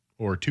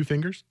or 2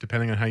 fingers,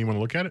 depending on how you want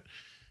to look at it,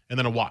 and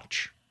then a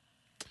watch.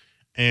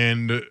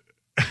 And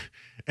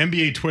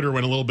NBA Twitter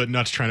went a little bit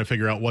nuts trying to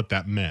figure out what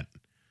that meant.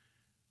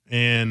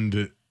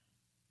 And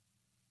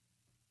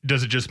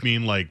does it just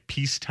mean like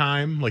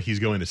peacetime, like he's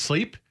going to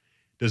sleep?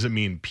 Does it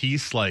mean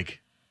peace, like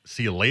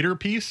see you later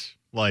peace,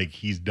 like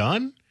he's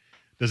done?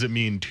 Does it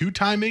mean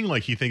 2-timing,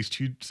 like he thinks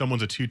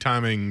someone's a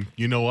 2-timing,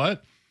 you know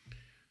what?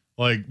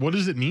 Like, what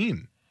does it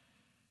mean?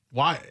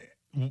 Why?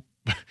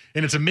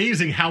 And it's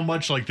amazing how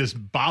much like this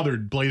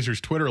bothered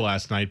Blazers Twitter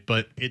last night,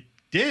 but it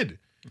did.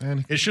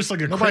 Man, it's just like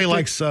nobody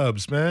likes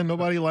subs, man.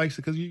 Nobody likes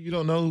it because you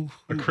don't know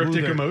a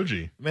cryptic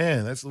emoji.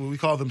 Man, that's what we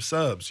call them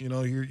subs. You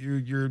know,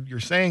 you're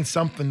saying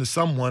something to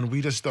someone.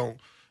 We just don't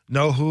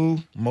know who.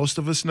 Most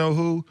of us know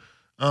who.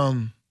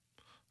 I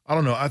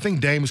don't know. I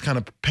think Dame has kind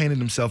of painted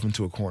himself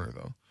into a corner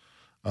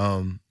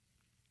though.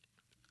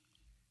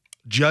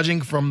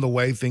 Judging from the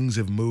way things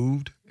have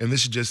moved, and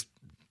this is just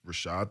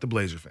Rashad, the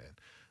Blazer fan.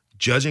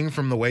 Judging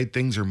from the way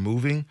things are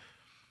moving,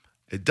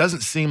 it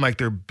doesn't seem like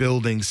they're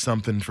building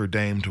something for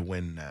Dame to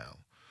win now.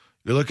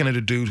 You're looking at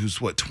a dude who's,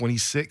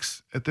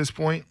 26 at this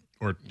point?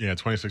 Or,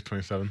 26,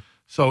 27.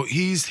 So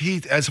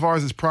he's as far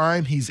as his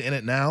prime, he's in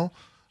it now,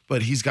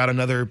 but he's got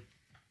another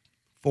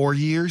 4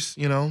 years,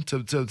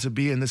 to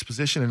be in this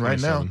position. And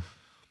 27. Right now,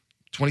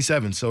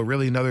 27. So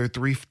really another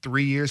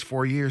 3 years,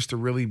 4 years to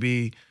really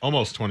be.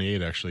 Almost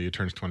 28, actually. He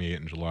turns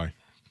 28 in July.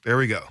 There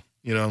we go.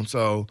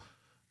 So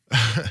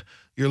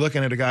you're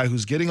looking at a guy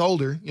who's getting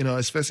older,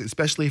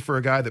 especially for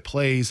a guy that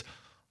plays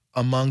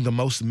among the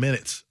most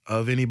minutes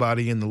of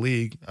anybody in the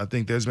league. I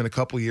think there's been a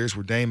couple years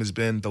where Dame has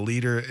been the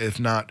leader,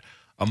 if not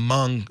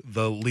among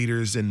the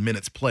leaders in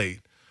minutes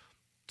played.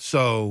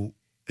 So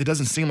it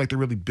doesn't seem like they're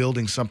really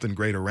building something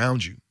great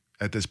around you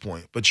at this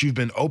point. But you've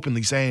been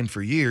openly saying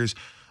for years,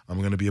 I'm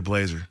going to be a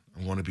Blazer.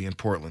 I want to be in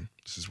Portland.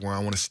 This is where I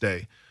want to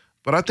stay.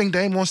 But I think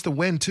Dame wants to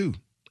win too.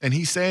 And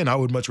he's saying, I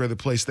would much rather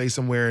stay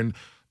somewhere. And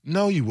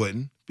no, you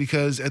wouldn't.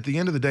 Because at the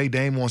end of the day,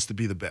 Dame wants to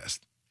be the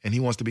best. And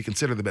he wants to be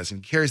considered the best.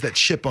 And he carries that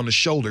chip on his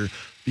shoulder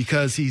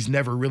because he's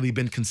never really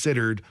been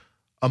considered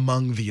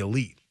among the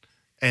elite.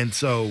 And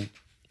so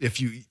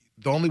the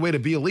only way to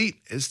be elite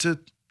is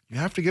you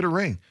have to get a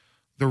ring.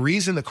 The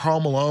reason that Karl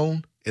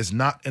Malone is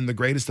not in the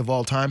greatest of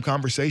all time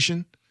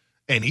conversation,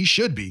 and he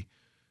should be,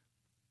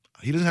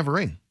 he doesn't have a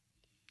ring.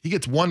 He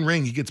gets 1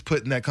 ring, he gets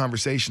put in that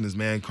conversation as,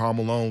 man, Karl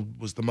Malone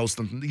was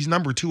he's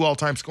number 2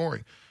 all-time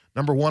scoring.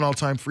 Number 1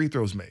 all-time free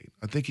throws made.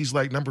 I think he's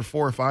like number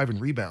 4 or 5 in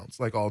rebounds,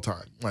 like all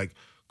time. Like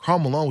Karl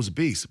Malone was a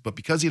beast, but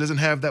because he doesn't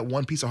have that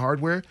one piece of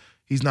hardware,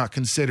 he's not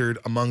considered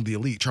among the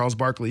elite. Charles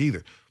Barkley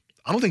either.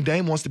 I don't think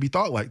Dame wants to be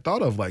thought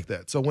of like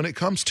that. So when it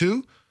comes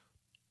to,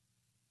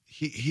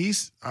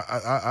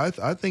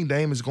 I think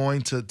Dame is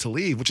going to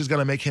leave, which is going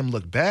to make him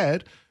look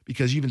bad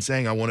because you've been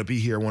saying, I want to be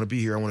here, I want to be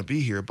here, I want to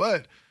be here.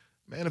 But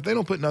man, if they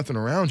don't put nothing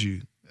around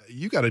you,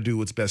 you got to do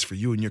what's best for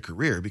you and your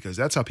career because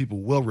that's how people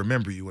will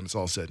remember you when it's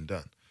all said and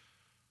done.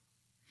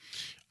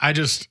 I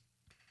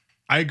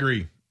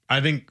agree.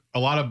 I think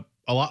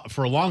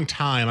for a long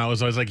time, I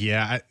was always like,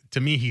 to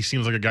me, he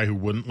seems like a guy who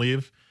wouldn't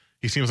leave.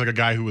 He seems like a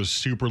guy who was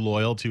super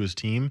loyal to his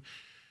team.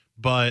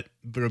 But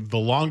the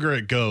longer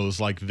it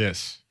goes like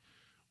this,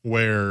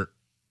 where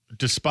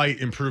despite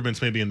improvements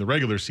maybe in the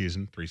regular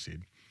season, 3 seed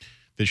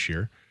this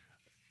year,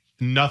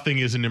 nothing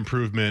is an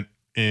improvement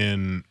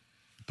in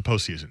the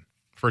postseason.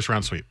 First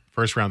round sweep,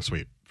 first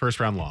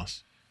round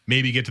loss.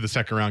 Maybe get to the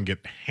second round,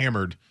 get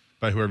hammered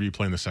by whoever you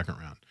play in the second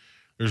round.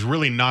 There's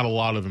really not a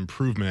lot of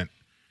improvement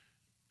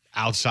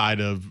outside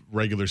of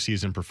regular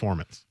season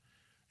performance.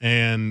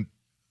 And,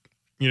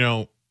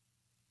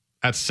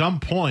 at some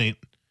point,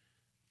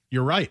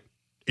 you're right.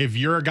 if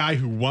you're a guy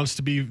who wants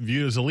to be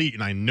viewed as elite,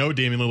 and I know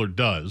Damian Lillard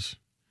does,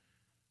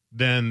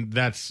 then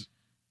that's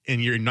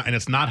and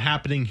it's not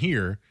happening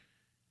here.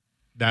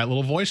 That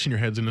little voice in your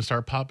head's going to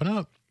start popping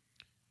up.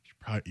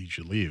 You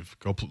should leave.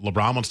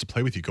 LeBron wants to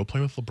play with you. Go play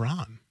with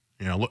LeBron.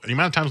 You know, the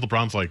amount of times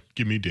LeBron's like,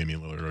 "Give me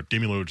Damian Lillard," or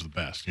 "Damian Lillard's the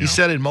best." He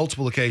said it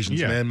multiple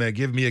occasions, man.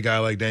 Give me a guy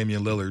like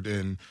Damian Lillard,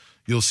 and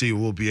you'll see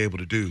what we'll be able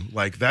to do.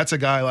 Like, that's a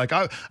guy like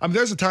I mean,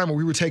 there's a time where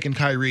we were taking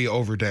Kyrie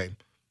over Dame.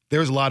 There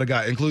was a lot of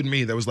guys, including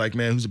me, that was like,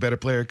 man, who's a better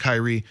player,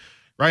 Kyrie?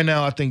 Right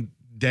now, I think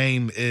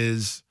Dame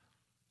is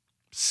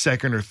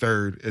second or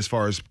third as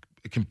far as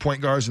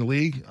point guards in the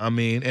league. I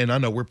mean, and I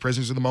know we're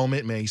prisoners of the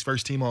moment, man. He's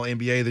first team all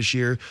NBA this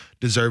year,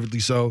 deservedly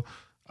so.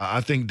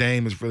 I think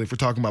Dame is really, if we're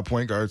talking about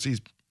point guards, he's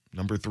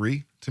number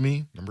 3 to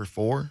me, number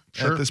 4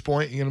 at this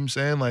point. You know what I'm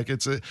saying? Like,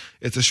 it's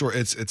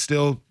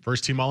still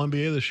first team all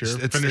NBA this year,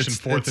 finishing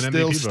 4th in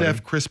MVP. Still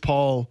Steph, Chris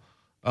Paul,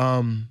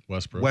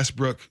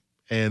 Westbrook,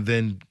 and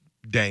then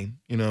Dame,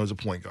 as a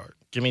point guard.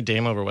 Give me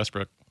Dame over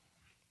Westbrook.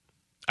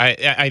 You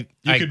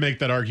could make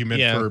that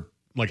argument for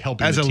like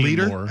helping as the a team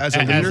leader, more. as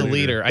a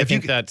leader. I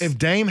think that's if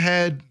Dame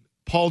had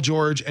Paul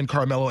George and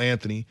Carmelo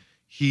Anthony,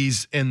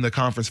 he's in the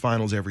conference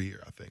finals every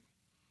year. I think.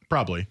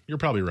 Probably, you're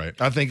probably right.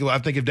 I think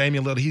if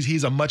Damian Lillard,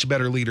 he's a much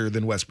better leader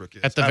than Westbrook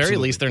is. At the very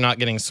least, they're not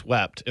getting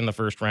swept in the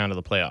first round of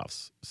the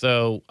playoffs.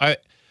 So I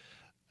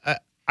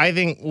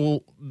think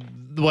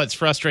what's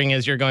frustrating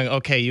is you're going,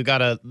 okay, you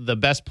got the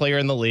best player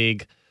in the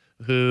league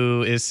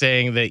who is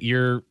saying that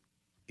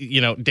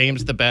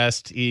Dame's the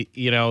best.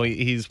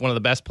 He's one of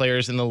the best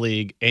players in the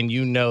league, and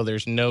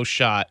there's no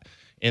shot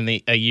in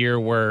a year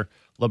where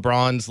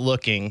LeBron's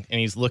looking and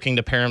he's looking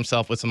to pair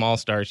himself with some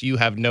all-stars. You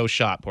have no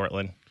shot,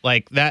 Portland.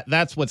 Like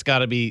that's what's got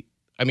to be.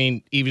 I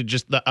mean, even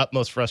just the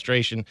utmost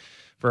frustration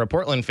for a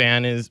Portland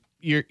fan is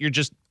you're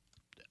just,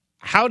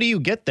 how do you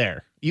get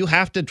there? You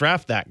have to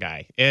draft that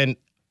guy, and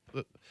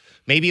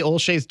maybe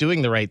Olshey's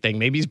doing the right thing.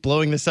 Maybe he's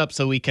blowing this up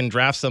so we can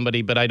draft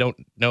somebody, but I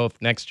don't know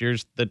if next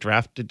year's the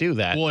draft to do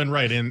that. Well,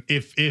 and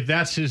if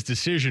that's his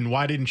decision,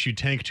 why didn't you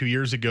tank 2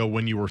 years ago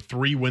when you were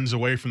 3 wins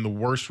away from the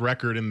worst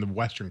record in the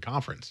Western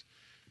Conference?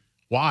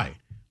 Why?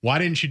 Why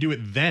didn't you do it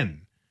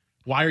then?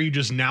 Why are you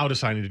just now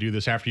deciding to do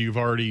this after you've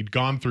already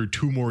gone through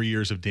 2 more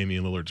years of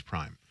Damian Lillard's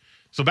prime?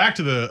 So back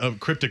to the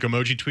cryptic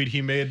emoji tweet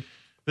he made.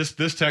 This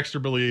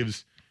texter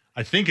believes,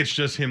 I think it's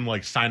just him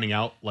like signing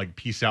out, like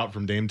peace out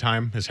from Dame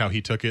time is how he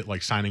took it,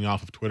 like signing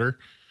off of Twitter.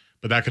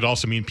 But that could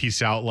also mean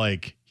peace out,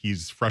 like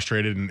he's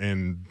frustrated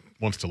and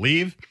wants to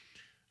leave.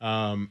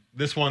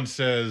 This one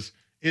says,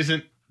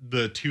 isn't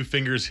the 2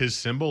 fingers his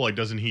symbol? Like,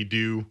 doesn't he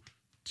do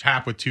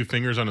tap with 2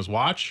 fingers on his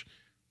watch?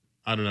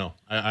 I don't know.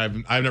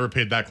 I've never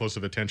paid that close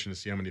of attention to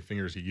see how many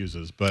fingers he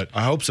uses, but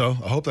I hope so.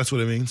 I hope that's what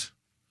it means.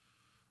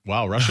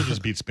 Wow, Russia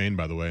just beat Spain,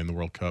 by the way, in the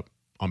World Cup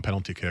on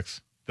penalty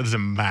kicks. That is a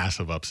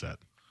massive upset.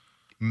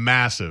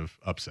 Massive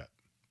upset,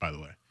 by the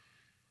way.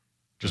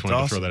 Just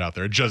wanted to throw that out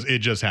there. It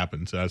just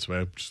happened, so that's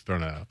why I'm just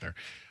throwing that out there.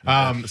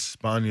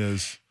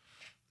 Spania's,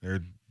 they're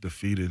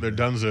defeated. They're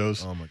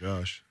dunzos. Oh my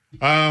gosh.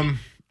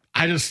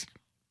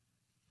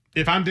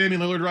 If I'm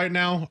Damian Lillard right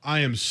now,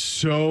 I am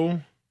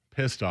so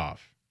pissed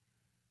off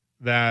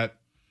that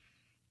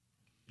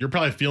you're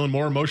probably feeling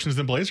more emotions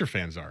than Blazer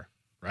fans are,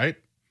 right?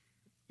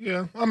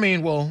 Yeah. I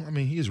mean,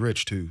 he's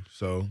rich too,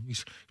 so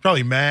he's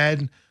probably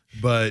mad,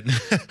 but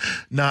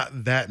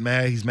not that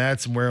mad. He's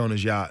mad somewhere on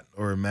his yacht,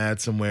 or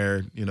mad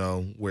somewhere,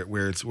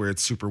 where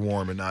it's super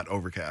warm and not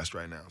overcast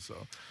right now. So,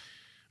 all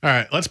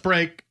right, let's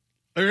break.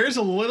 There is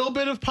a little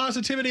bit of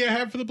positivity I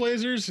have for the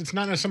Blazers. It's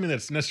not something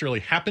that's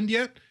necessarily happened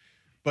yet,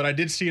 but I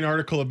did see an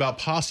article about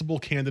possible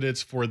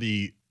candidates for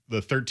the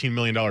 $13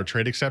 million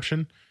trade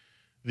exception.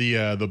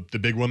 The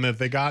big one that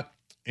they got,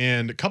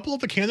 and a couple of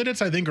the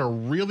candidates I think are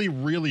really,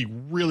 really,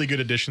 really good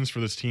additions for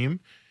this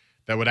team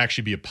that would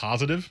actually be a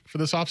positive for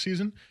this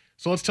offseason.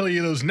 So let's tell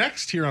you those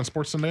next here on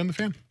Sports Sunday on The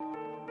Fan.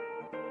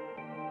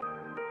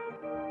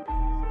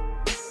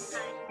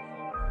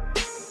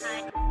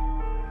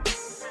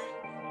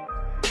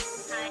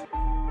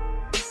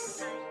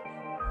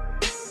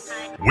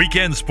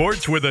 Weekend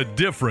sports with a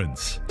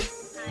difference.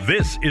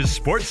 This is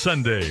Sports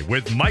Sunday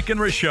with Mike and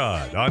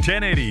Rashad on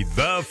 1080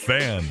 The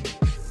Fan.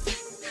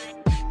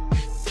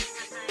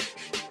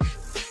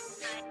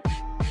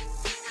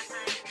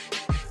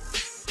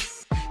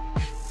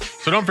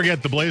 So don't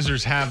forget, the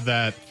Blazers have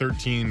that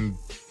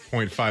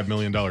 $13.5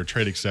 million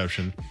trade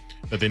exception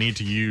that they need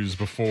to use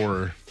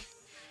before,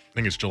 I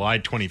think it's July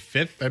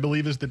 25th, I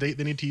believe is the date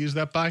they need to use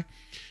that by.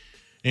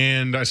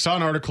 And I saw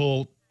an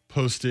article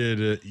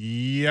posted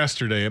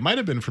yesterday. It might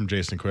have been from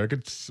Jason Quick.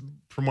 It's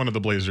from one of the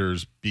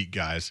Blazers beat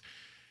guys.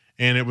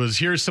 And it was,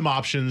 here's some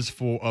options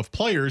of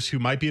players who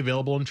might be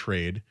available in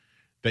trade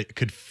that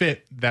could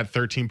fit that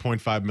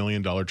 $13.5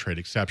 million trade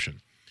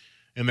exception.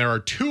 And there are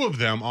 2 of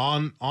them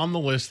on the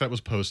list that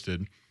was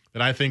posted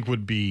that I think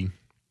would be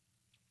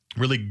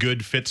really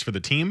good fits for the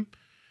team.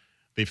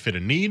 They fit a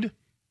need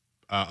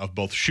of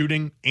both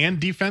shooting and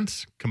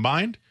defense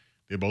combined.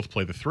 They both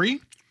play the 3.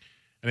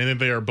 And I think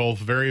they are both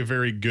very,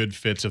 very good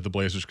fits if the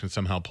Blazers can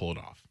somehow pull it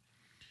off.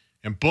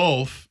 And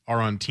both are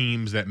on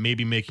teams that may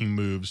be making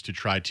moves to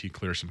try to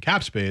clear some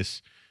cap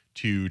space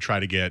to try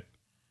to get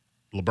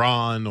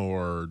LeBron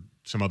or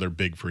some other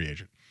big free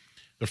agent.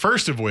 The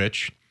first of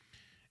which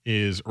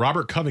is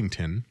Robert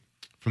Covington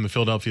from the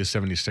Philadelphia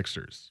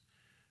 76ers.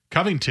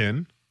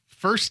 Covington,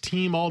 first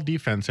team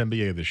all-defense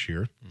NBA this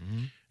year,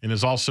 and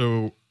is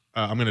also,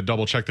 I'm going to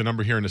double-check the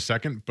number here in a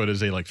second, but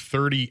is a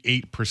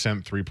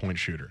 38% three-point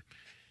shooter.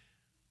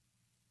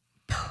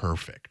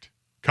 Perfect.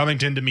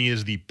 Covington, to me,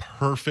 is the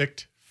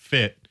perfect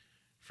fit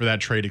for that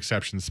trade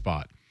exception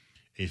spot.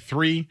 A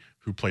three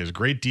who plays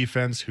great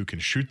defense, who can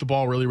shoot the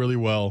ball really, really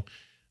well.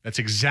 That's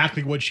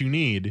exactly what you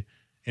need.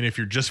 And if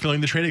you're just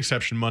filling the trade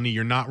exception money,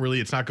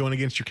 it's not going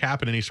against your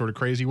cap in any sort of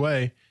crazy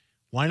way.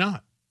 Why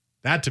not?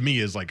 That to me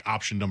is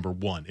option number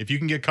one. If you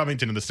can get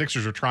Covington, and the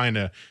Sixers are trying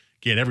to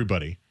get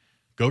everybody,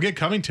 go get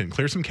Covington,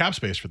 clear some cap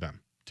space for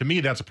them. To me,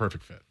 that's a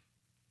perfect fit.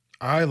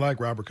 I like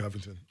Robert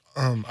Covington.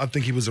 I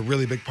think he was a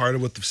really big part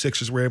of what the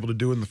Sixers were able to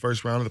do in the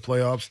first round of the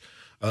playoffs.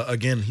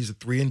 Again, he's a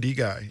 3-and-D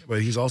guy,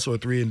 but he's also a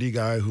 3-and-D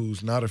guy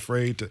who's not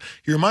afraid to.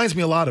 He reminds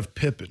me a lot of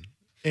Pippen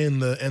in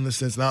the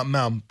sense. Not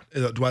now.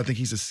 Do I think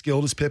he's as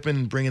skilled as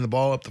Pippen bringing the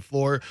ball up the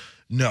floor?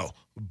 No,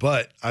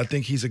 but I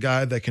think he's a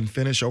guy that can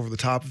finish over the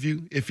top of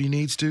you if he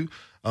needs to.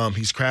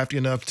 He's crafty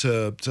enough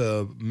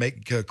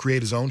to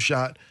create his own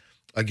shot.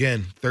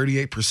 Again,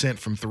 38%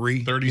 from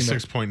three.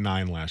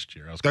 36.9 last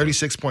year.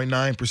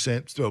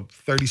 36.9%, so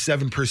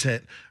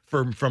 37%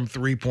 from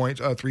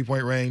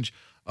 3-point range.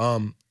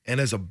 And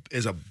as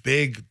a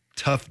big,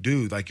 tough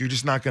dude, you're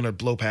just not going to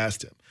blow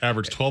past him.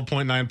 Averaged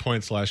 12.9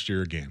 points last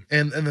year a game.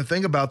 And the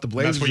thing about the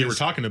Blazers, that's what you were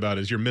talking about,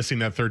 is you're missing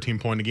that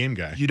 13-point-a-game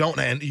guy.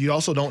 And you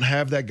also don't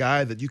have that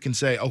guy that you can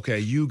say, okay,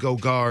 you go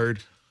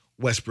guard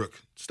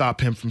Westbrook, stop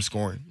him from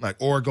scoring,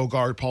 or go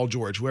guard Paul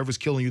George, whoever's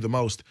killing you the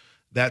most.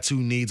 That's who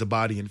needs a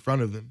body in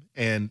front of them,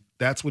 and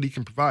that's what he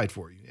can provide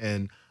for you.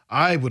 And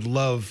I would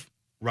love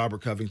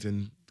Robert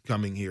Covington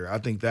coming here. I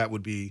think that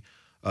would be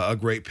a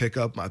great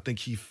pickup. I think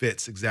he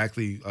fits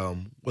exactly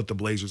what the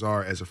Blazers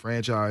are as a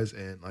franchise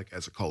and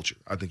as a culture.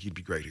 I think he'd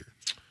be great here.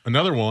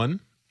 Another one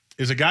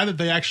is a guy that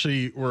they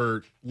actually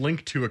were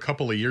linked to a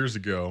couple of years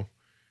ago,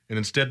 and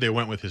instead they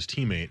went with his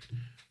teammate,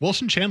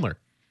 Wilson Chandler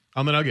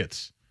on the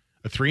Nuggets.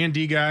 A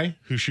 3-and-D guy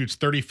who shoots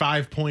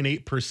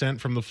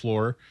 35.8% from the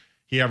floor.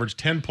 He averaged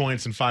 10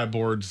 points and 5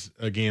 boards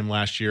a game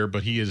last year,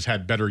 but he has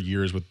had better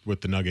years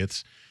with the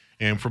Nuggets.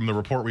 And from the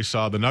report we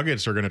saw, the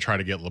Nuggets are going to try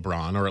to get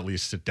LeBron, or at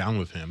least sit down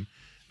with him.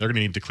 They're going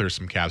to need to clear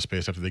some cap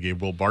space after they gave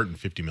Will Barton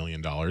 $50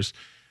 million.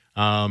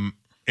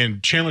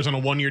 And Chandler's on a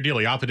 1-year deal.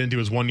 He opted into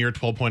his 1-year,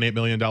 $12.8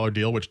 million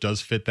deal, which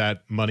does fit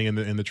that money in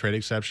the trade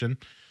exception.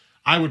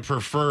 I would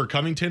prefer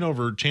Covington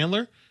over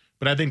Chandler,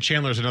 but I think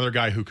Chandler's another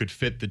guy who could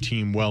fit the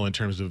team well in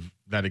terms of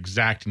that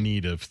exact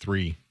need of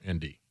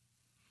 3-and-D.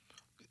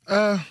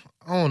 I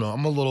don't know.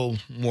 I'm a little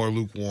more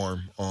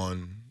lukewarm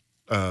on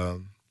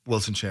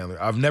Wilson Chandler.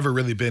 I've never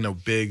really been a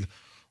big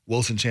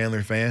Wilson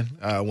Chandler fan.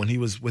 When he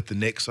was with the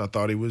Knicks, I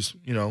thought he was,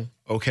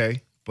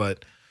 okay.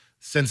 But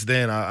since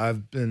then, I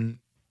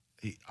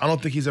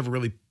don't think he's ever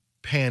really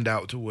panned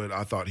out to what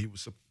I thought he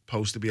was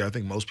supposed to be. I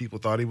think most people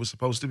thought he was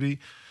supposed to be.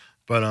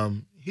 But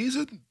he's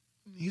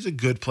a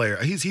good player.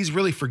 He's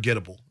really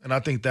forgettable, and I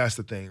think that's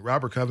the thing.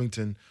 Robert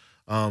Covington,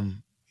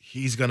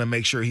 he's going to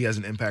make sure he has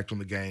an impact on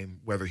the game,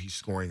 whether he's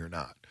scoring or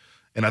not.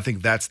 And I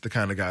think that's the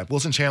kind of guy.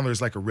 Wilson Chandler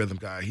is like a rhythm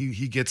guy.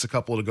 He gets a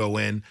couple to go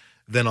in,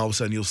 then all of a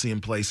sudden you'll see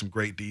him play some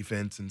great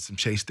defense and some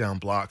chase down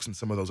blocks and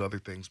some of those other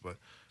things. But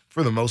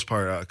for the most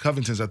part,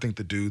 Covington's, I think,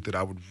 the dude that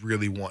I would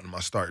really want in my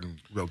starting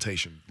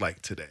rotation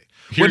today.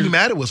 Wouldn't be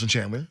mad at Wilson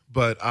Chandler,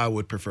 but I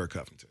would prefer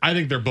Covington. I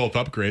think they're both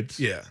upgrades.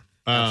 Yeah,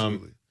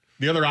 absolutely.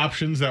 The other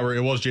options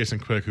it was Jason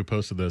Quick who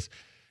posted this.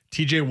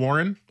 TJ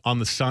Warren on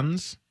the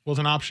Suns was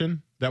an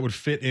option that would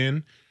fit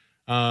in.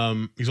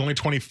 He's only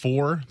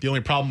 24. The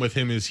only problem with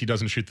him is he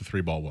doesn't shoot the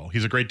 3-ball well.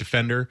 He's a great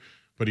defender,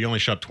 but he only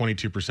shot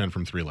 22%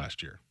 from 3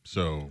 last year.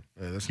 So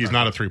he's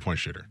not a 3-point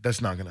shooter.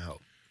 That's not going to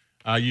help.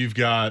 You've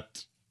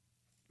got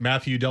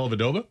Matthew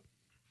Dellavedova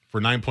for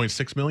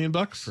 $9.6 million.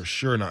 For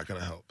sure not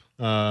going to help.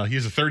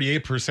 He's a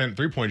 38%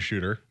 3-point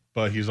shooter,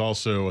 but he's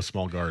also a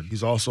small guard.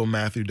 He's also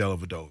Matthew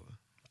Dellavedova.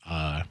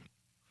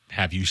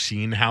 Have you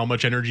seen how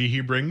much energy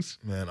he brings?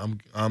 Man,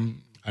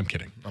 I'm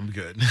kidding. I'm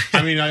good.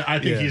 I mean, I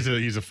think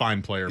he's a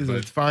fine player. He's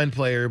a fine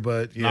player,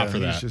 but not for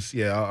that. Just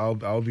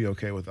I'll be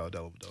okay without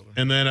Dellavedova.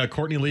 And then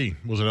Courtney Lee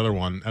was another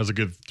one as a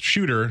good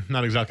shooter,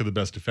 not exactly the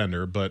best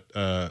defender, but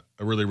a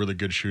really, really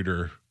good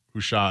shooter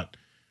who shot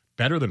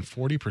better than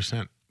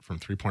 40% from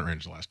 3-point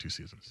range the last 2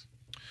 seasons.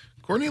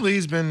 Courtney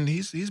Lee's been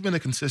he's been a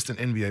consistent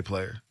NBA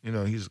player.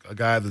 He's a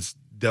guy that's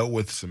dealt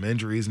with some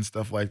injuries and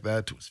stuff like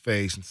that to his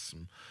face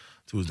and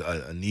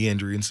a knee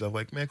injury and stuff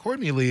like. Man,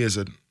 Courtney Lee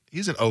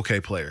he's an okay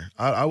player.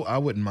 I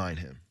wouldn't mind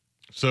him.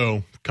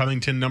 So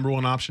Covington, number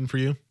one option for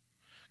you?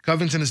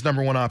 Covington is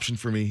number one option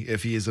for me.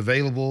 If he is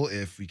available,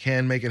 if we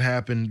can make it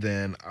happen,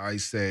 then I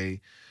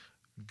say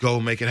go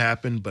make it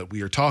happen. But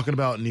we are talking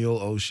about Neil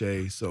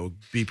O'Shea, so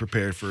be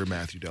prepared for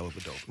Matthew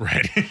Dellavedova.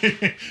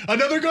 Right.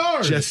 Another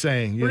guard. Just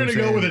saying. We're going to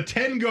go with a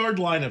 10-guard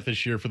lineup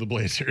this year for the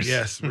Blazers.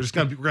 Yes, we're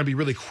gonna be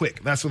really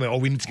quick. That's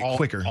what we need to get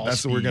quicker.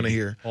 That's what we're gonna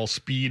hear. All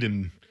speed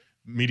and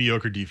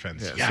mediocre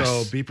defense. Yeah, Yes.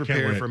 so be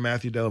prepared for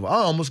Matthew Dellavedova.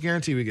 I almost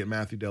guarantee we get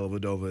Matthew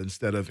Dellavedova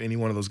instead of any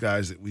one of those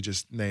guys that we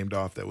just named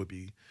off that would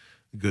be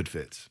good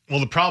fits. Well,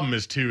 the problem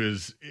is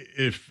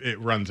if it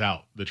runs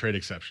out, the trade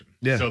exception.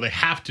 Yeah. So they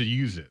have to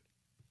use it.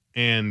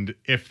 And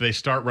if they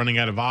start running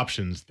out of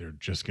options, they're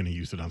just going to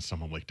use it on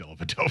someone like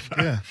Dellavedova.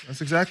 Yeah,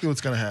 that's exactly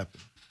what's going to happen.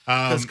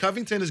 Because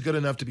Covington is good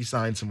enough to be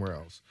signed somewhere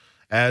else,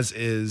 as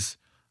is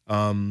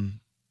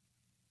Wilson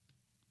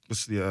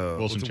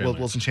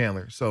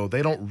Chandler. So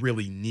they don't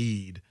really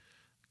need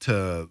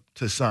to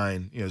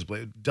sign.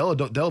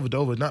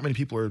 Dellavedova. Not many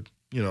people are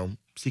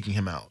seeking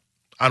him out.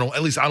 I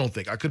don't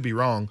think. I could be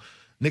wrong.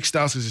 Nick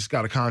Stauskas just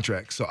got a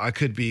contract, so I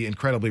could be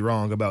incredibly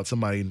wrong about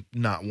somebody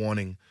not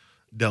wanting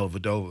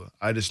Dellavedova.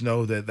 I just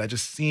know that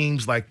just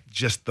seems like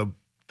just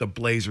the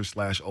Blazer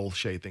 /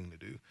 O'Shea thing to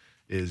do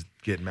is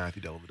get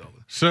Matthew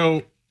Dellavedova.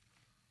 So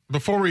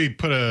before we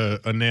put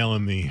a nail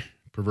in the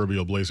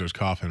proverbial Blazers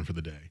coffin for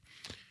the day,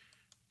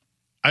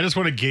 I just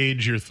want to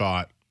gauge your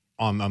thought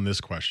on this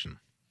question.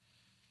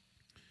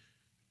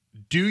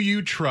 Do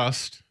you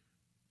trust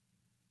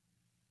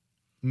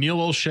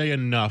Neil O'Shea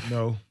enough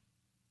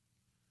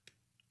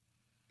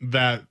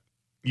that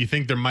you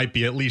think there might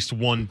be at least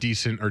one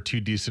decent or two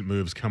decent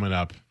moves coming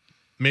up?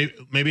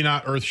 Maybe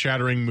not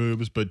earth-shattering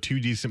moves, but two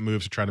decent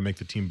moves to try to make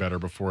the team better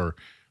before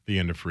the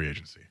end of free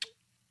agency.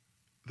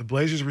 The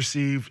Blazers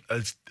received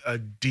a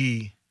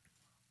D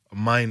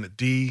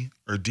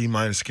or D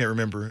minus, I can't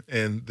remember,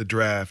 in the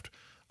draft.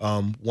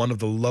 One of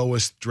the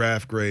lowest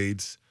draft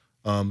grades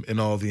in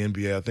all of the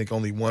NBA. I think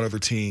only one other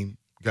team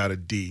got a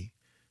D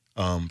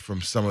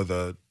from some of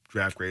the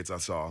draft grades I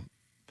saw.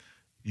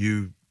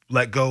 You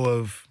let go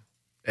of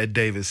Ed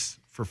Davis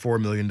for $4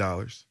 million,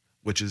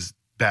 which is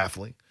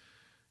baffling.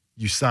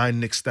 You signed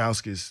Nick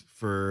Stauskas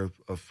for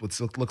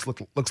what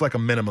looks like a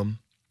minimum.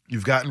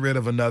 You've gotten rid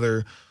of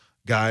another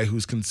guy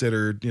who's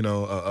considered,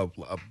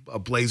 a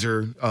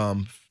Blazer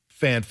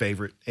fan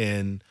favorite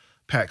in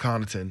Pat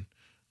Connaughton.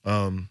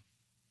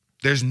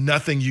 There's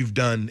nothing you've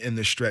done in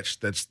this stretch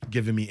that's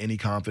given me any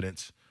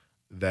confidence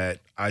that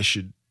I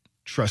should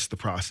trust the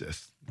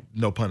process.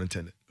 No pun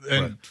intended.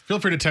 And feel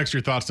free to text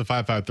your thoughts to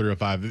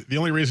 55305. The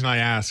only reason I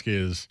ask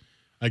is,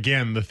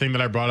 again, the thing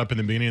that I brought up in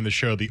the beginning of the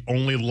show, the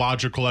only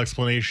logical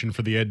explanation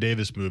for the Ed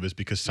Davis move is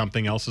because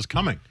something else is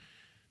coming.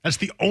 That's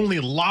the only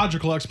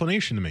logical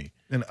explanation to me.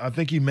 And I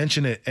think you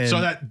mentioned it. And so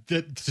that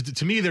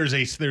to me, there's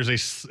a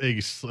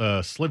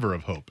sliver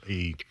of hope,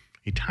 a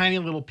tiny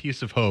little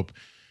piece of hope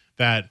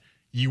that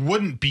you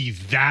wouldn't be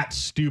that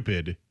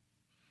stupid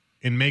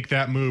and make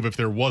that move if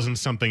there wasn't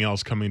something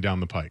else coming down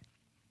the pike.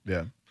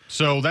 Yeah.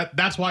 So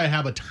that's why I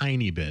have a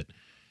tiny bit.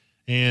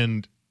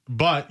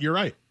 But you're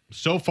right.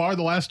 So far,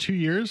 the last 2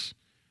 years,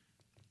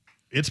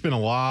 it's been a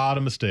lot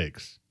of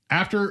mistakes.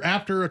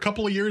 After a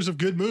couple of years of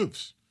good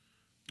moves.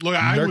 Look,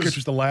 Nurkic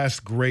was the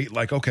last great,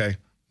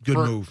 good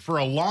move. For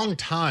a long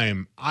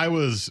time, I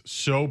was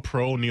so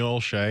pro Neil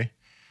O'Shea.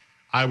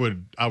 I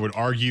would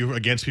argue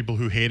against people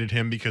who hated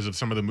him because of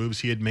some of the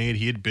moves he had made.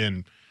 He had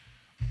been,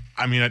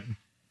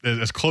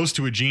 as close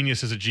to a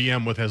genius as a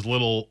GM with as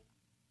little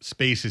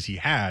space as he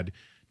had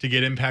to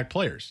get impact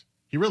players.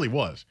 He really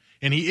was.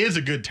 And he is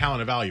a good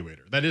talent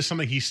evaluator. That is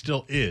something he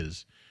still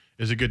is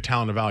a good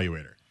talent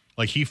evaluator.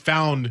 Like, he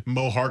found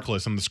Mo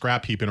Harkless on the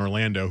scrap heap in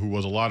Orlando, who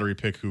was a lottery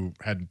pick who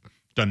had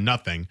done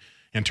nothing,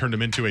 and turned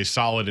him into a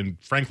solid and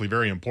frankly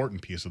very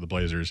important piece of the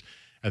Blazers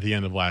at the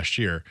end of last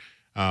year.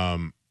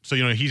 So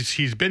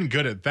he's been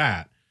good at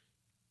that.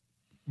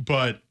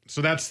 But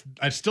so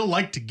I'd still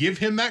like to give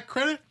him that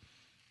credit.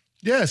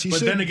 Yes, but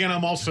then again,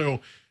 I'm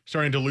also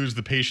starting to lose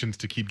the patience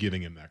to keep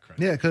giving him that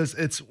credit. Yeah, because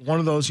it's one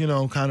of those,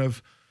 kind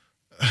of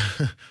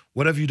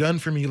what have you done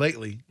for me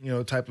lately,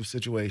 type of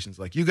situations.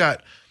 Like, I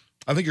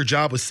think your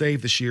job was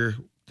saved this year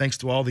thanks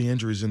to all the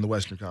injuries in the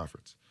Western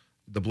Conference.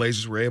 The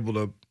Blazers were able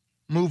to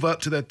move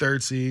up to that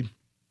third seed,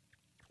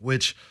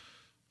 which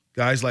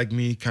guys like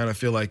me kind of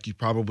feel like you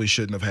probably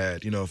shouldn't have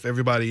had. If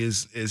everybody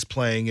is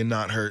playing and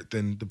not hurt,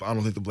 then I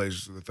don't think the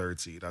Blazers are the third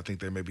seed. I think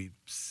they're maybe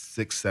 6th,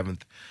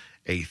 7th,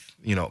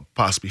 8th,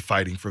 possibly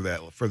fighting for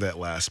that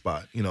last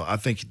spot. I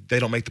think they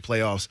don't make the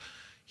playoffs.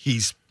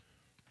 He's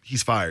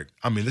fired.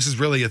 This is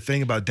really a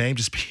thing about Dame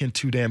just being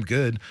too damn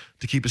good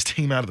to keep his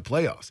team out of the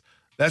playoffs.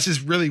 That's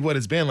just really what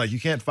it's been. Like, you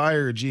can't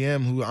fire a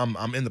GM who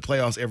I'm in the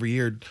playoffs every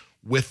year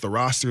with the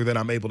roster that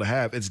I'm able to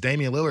have. It's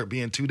Damian Lillard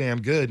being too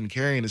damn good and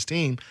carrying his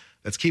team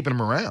that's keeping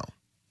him around.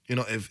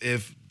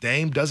 If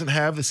Dame doesn't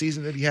have the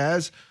season that he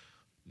has,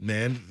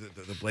 man,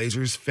 the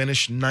Blazers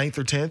finish 9th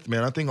or 10th.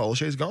 Man, I think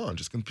O'Shea's gone,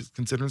 just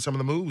considering some of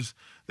the moves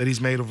that he's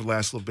made over the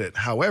last little bit.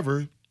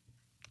 However,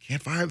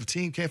 can't fire the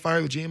team, can't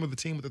fire the GM of the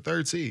team with the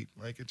third seed.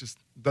 Like, it just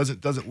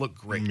doesn't look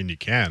great. I mean, you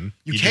can.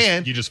 You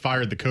can. You just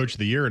fired the coach of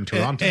the year in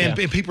Toronto. And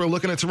people are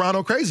looking at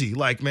Toronto crazy.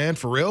 Like, man,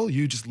 for real?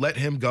 You just let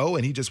him go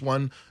and he just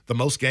won the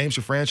most games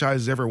your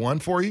franchise has ever won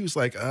for you? It's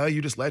like,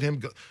 you just let him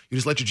go. You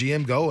just let your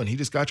GM go and he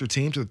just got your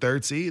team to the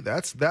third seed?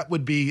 That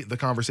would be the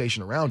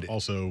conversation around it.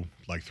 Also,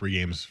 like 3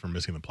 games from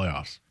missing the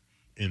playoffs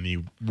in the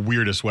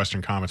weirdest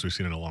Western Conference we've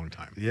seen in a long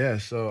time. Yeah,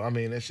 so, I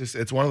mean,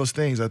 it's one of those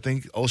things. I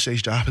think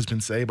Olshay's job has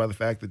been saved by the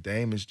fact that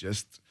Dame is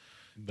just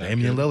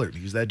Damian Lillard.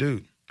 He's that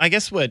dude. I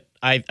guess what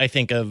I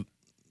think of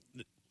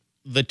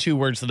the 2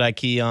 words that I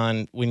key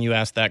on when you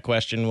asked that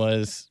question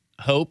was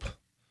hope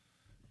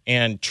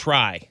and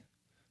try.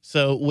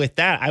 So with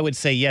that, I would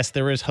say, yes,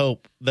 there is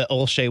hope that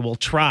Olshay will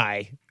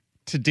try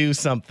to do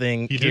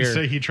something. He did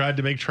say he tried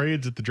to make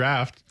trades at the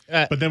draft,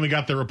 but then we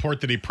got the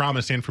report that he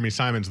promised Anthony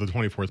Simons the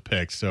 24th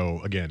pick.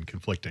 So again,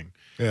 conflicting.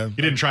 Yeah,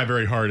 he didn't try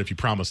very hard if you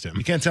promised him.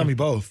 You can't tell me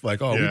both.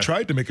 Like, we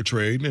tried to make a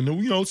trade,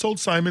 and told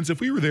Simons if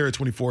we were there at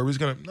 24, we was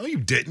gonna. No, you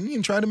didn't. You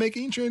didn't try to make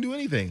it. You didn't try to do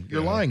anything.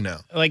 You're lying now.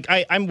 Like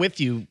I'm with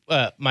you,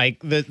 Mike.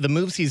 The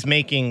moves he's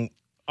making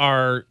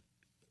are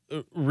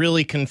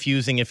really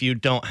confusing if you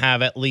don't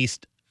have at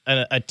least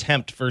an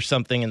attempt for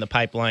something in the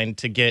pipeline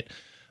to get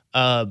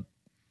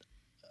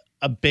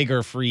a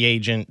bigger free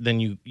agent than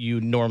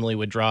you normally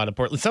would draw to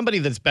Portland. Somebody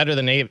that's better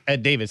than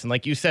Ed Davis. And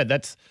like you said,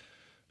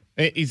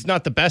 he's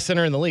not the best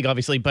center in the league,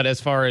 obviously, but as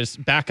far as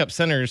backup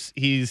centers,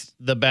 he's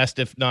the best,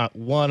 if not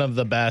one of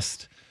the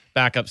best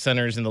backup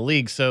centers in the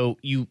league. So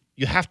you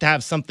have to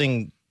have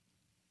something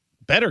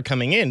better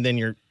coming in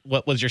than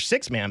what was your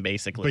 6-man,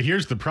 basically. But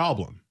here's the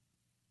problem.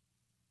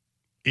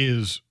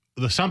 Is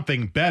the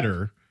something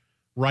better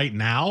right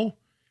now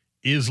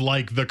is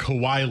like the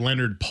Kawhi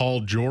Leonard,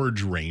 Paul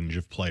George range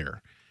of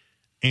player.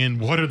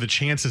 And what are the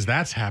chances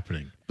that's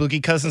happening?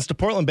 Boogie Cousins to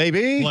Portland,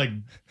 baby. Like,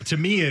 to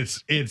me,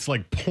 it's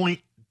like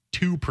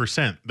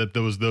 0.2% that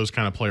those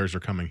kind of players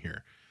are coming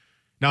here.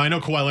 Now, I know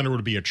Kawhi Leonard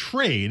would be a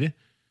trade,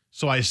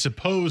 so I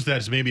suppose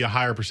that's maybe a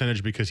higher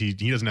percentage because he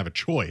doesn't have a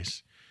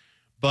choice.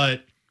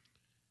 But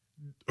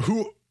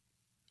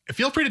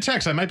feel free to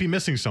text. I might be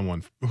missing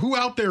someone. Who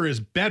out there is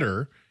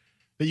better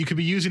that you could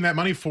be using that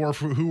money for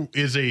who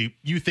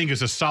you think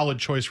is a solid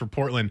choice for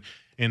Portland,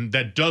 and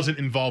that doesn't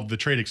involve the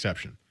trade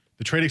exception?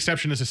 The trade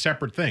exception is a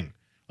separate thing.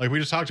 Like we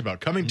just talked about,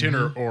 Covington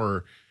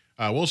or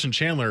Wilson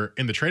Chandler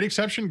in the trade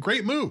exception,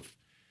 great move.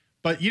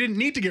 But you didn't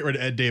need to get rid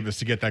of Ed Davis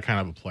to get that kind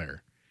of a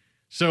player.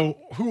 So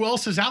who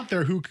else is out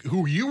there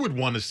who you would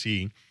want to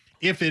see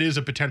if it is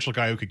a potential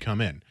guy who could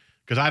come in?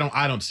 Because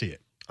I don't see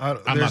it.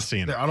 I'm not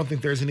seeing it. I don't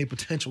think there's any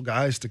potential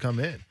guys to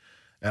come in.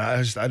 And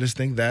I just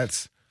think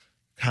that's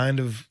kind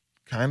of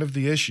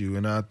the issue.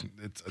 And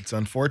it's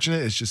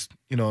unfortunate. It's just,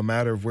 a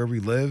matter of where we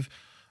live.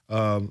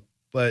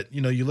 But,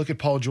 you look at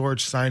Paul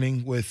George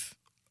signing with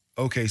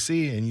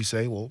OKC and you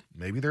say, well,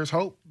 maybe there's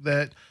hope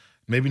that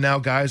maybe now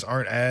guys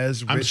aren't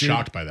as rigid. I'm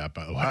shocked by that,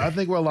 by the way. I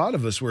think a lot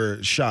of us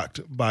were shocked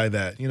by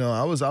that.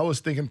 I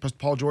was thinking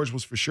Paul George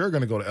was for sure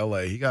going to go to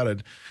L.A. He got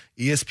an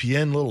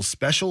ESPN little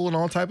special and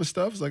all type of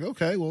stuff. It's like,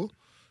 okay, well,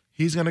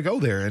 he's going to go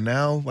there. And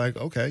now, like,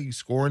 okay, he's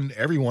scoring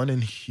everyone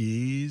and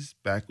he's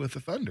back with the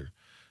Thunder.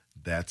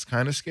 That's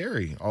kind of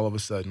scary all of a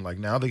sudden. Like,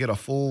 now they get a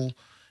full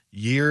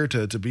year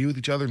to be with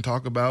each other and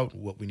talk about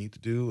what we need to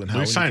do and how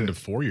we signed a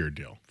 4-year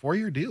deal.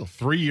 4-year deal.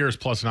 3 years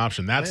plus an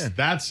option.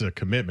 That's a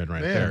commitment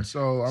right there.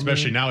 So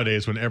especially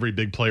nowadays when every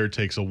big player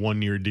takes a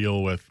 1-year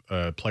deal with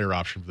a player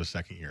option for the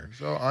second year.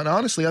 So and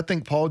honestly, I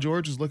think Paul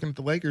George is looking at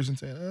the Lakers and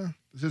saying,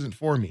 this isn't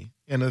for me.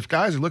 And if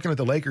guys are looking at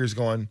the Lakers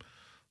going,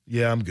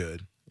 yeah, I'm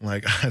good.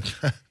 Like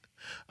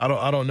I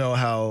don't know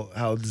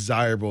how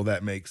desirable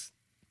that makes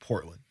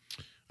Portland.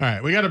 All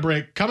right, we got a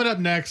break. Coming up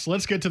next,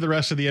 let's get to the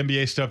rest of the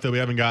NBA stuff that we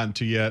haven't gotten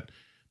to yet.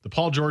 The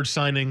Paul George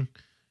signing,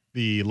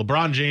 the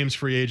LeBron James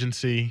free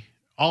agency,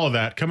 all of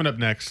that coming up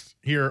next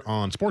here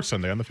on Sports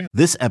Sunday on The Fan.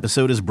 This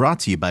episode is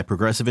brought to you by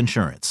Progressive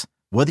Insurance.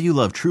 Whether you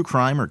love true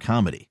crime or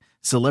comedy,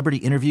 celebrity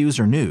interviews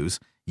or news,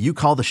 you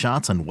call the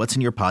shots on what's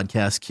in your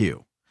podcast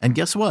queue. And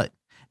guess what?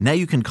 Now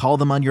you can call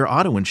them on your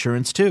auto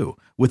insurance too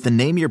with the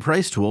Name Your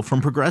Price tool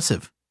from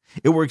Progressive.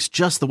 It works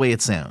just the way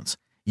it sounds.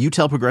 You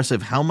tell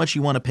Progressive how much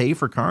you want to pay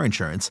for car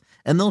insurance,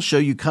 and they'll show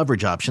you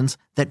coverage options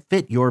that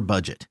fit your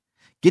budget.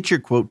 Get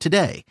your quote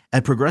today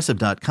at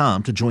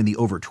Progressive.com to join the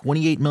over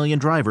 28 million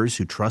drivers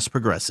who trust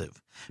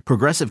Progressive.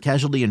 Progressive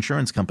Casualty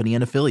Insurance Company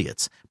and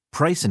Affiliates.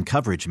 Price and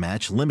coverage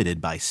match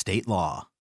limited by state law.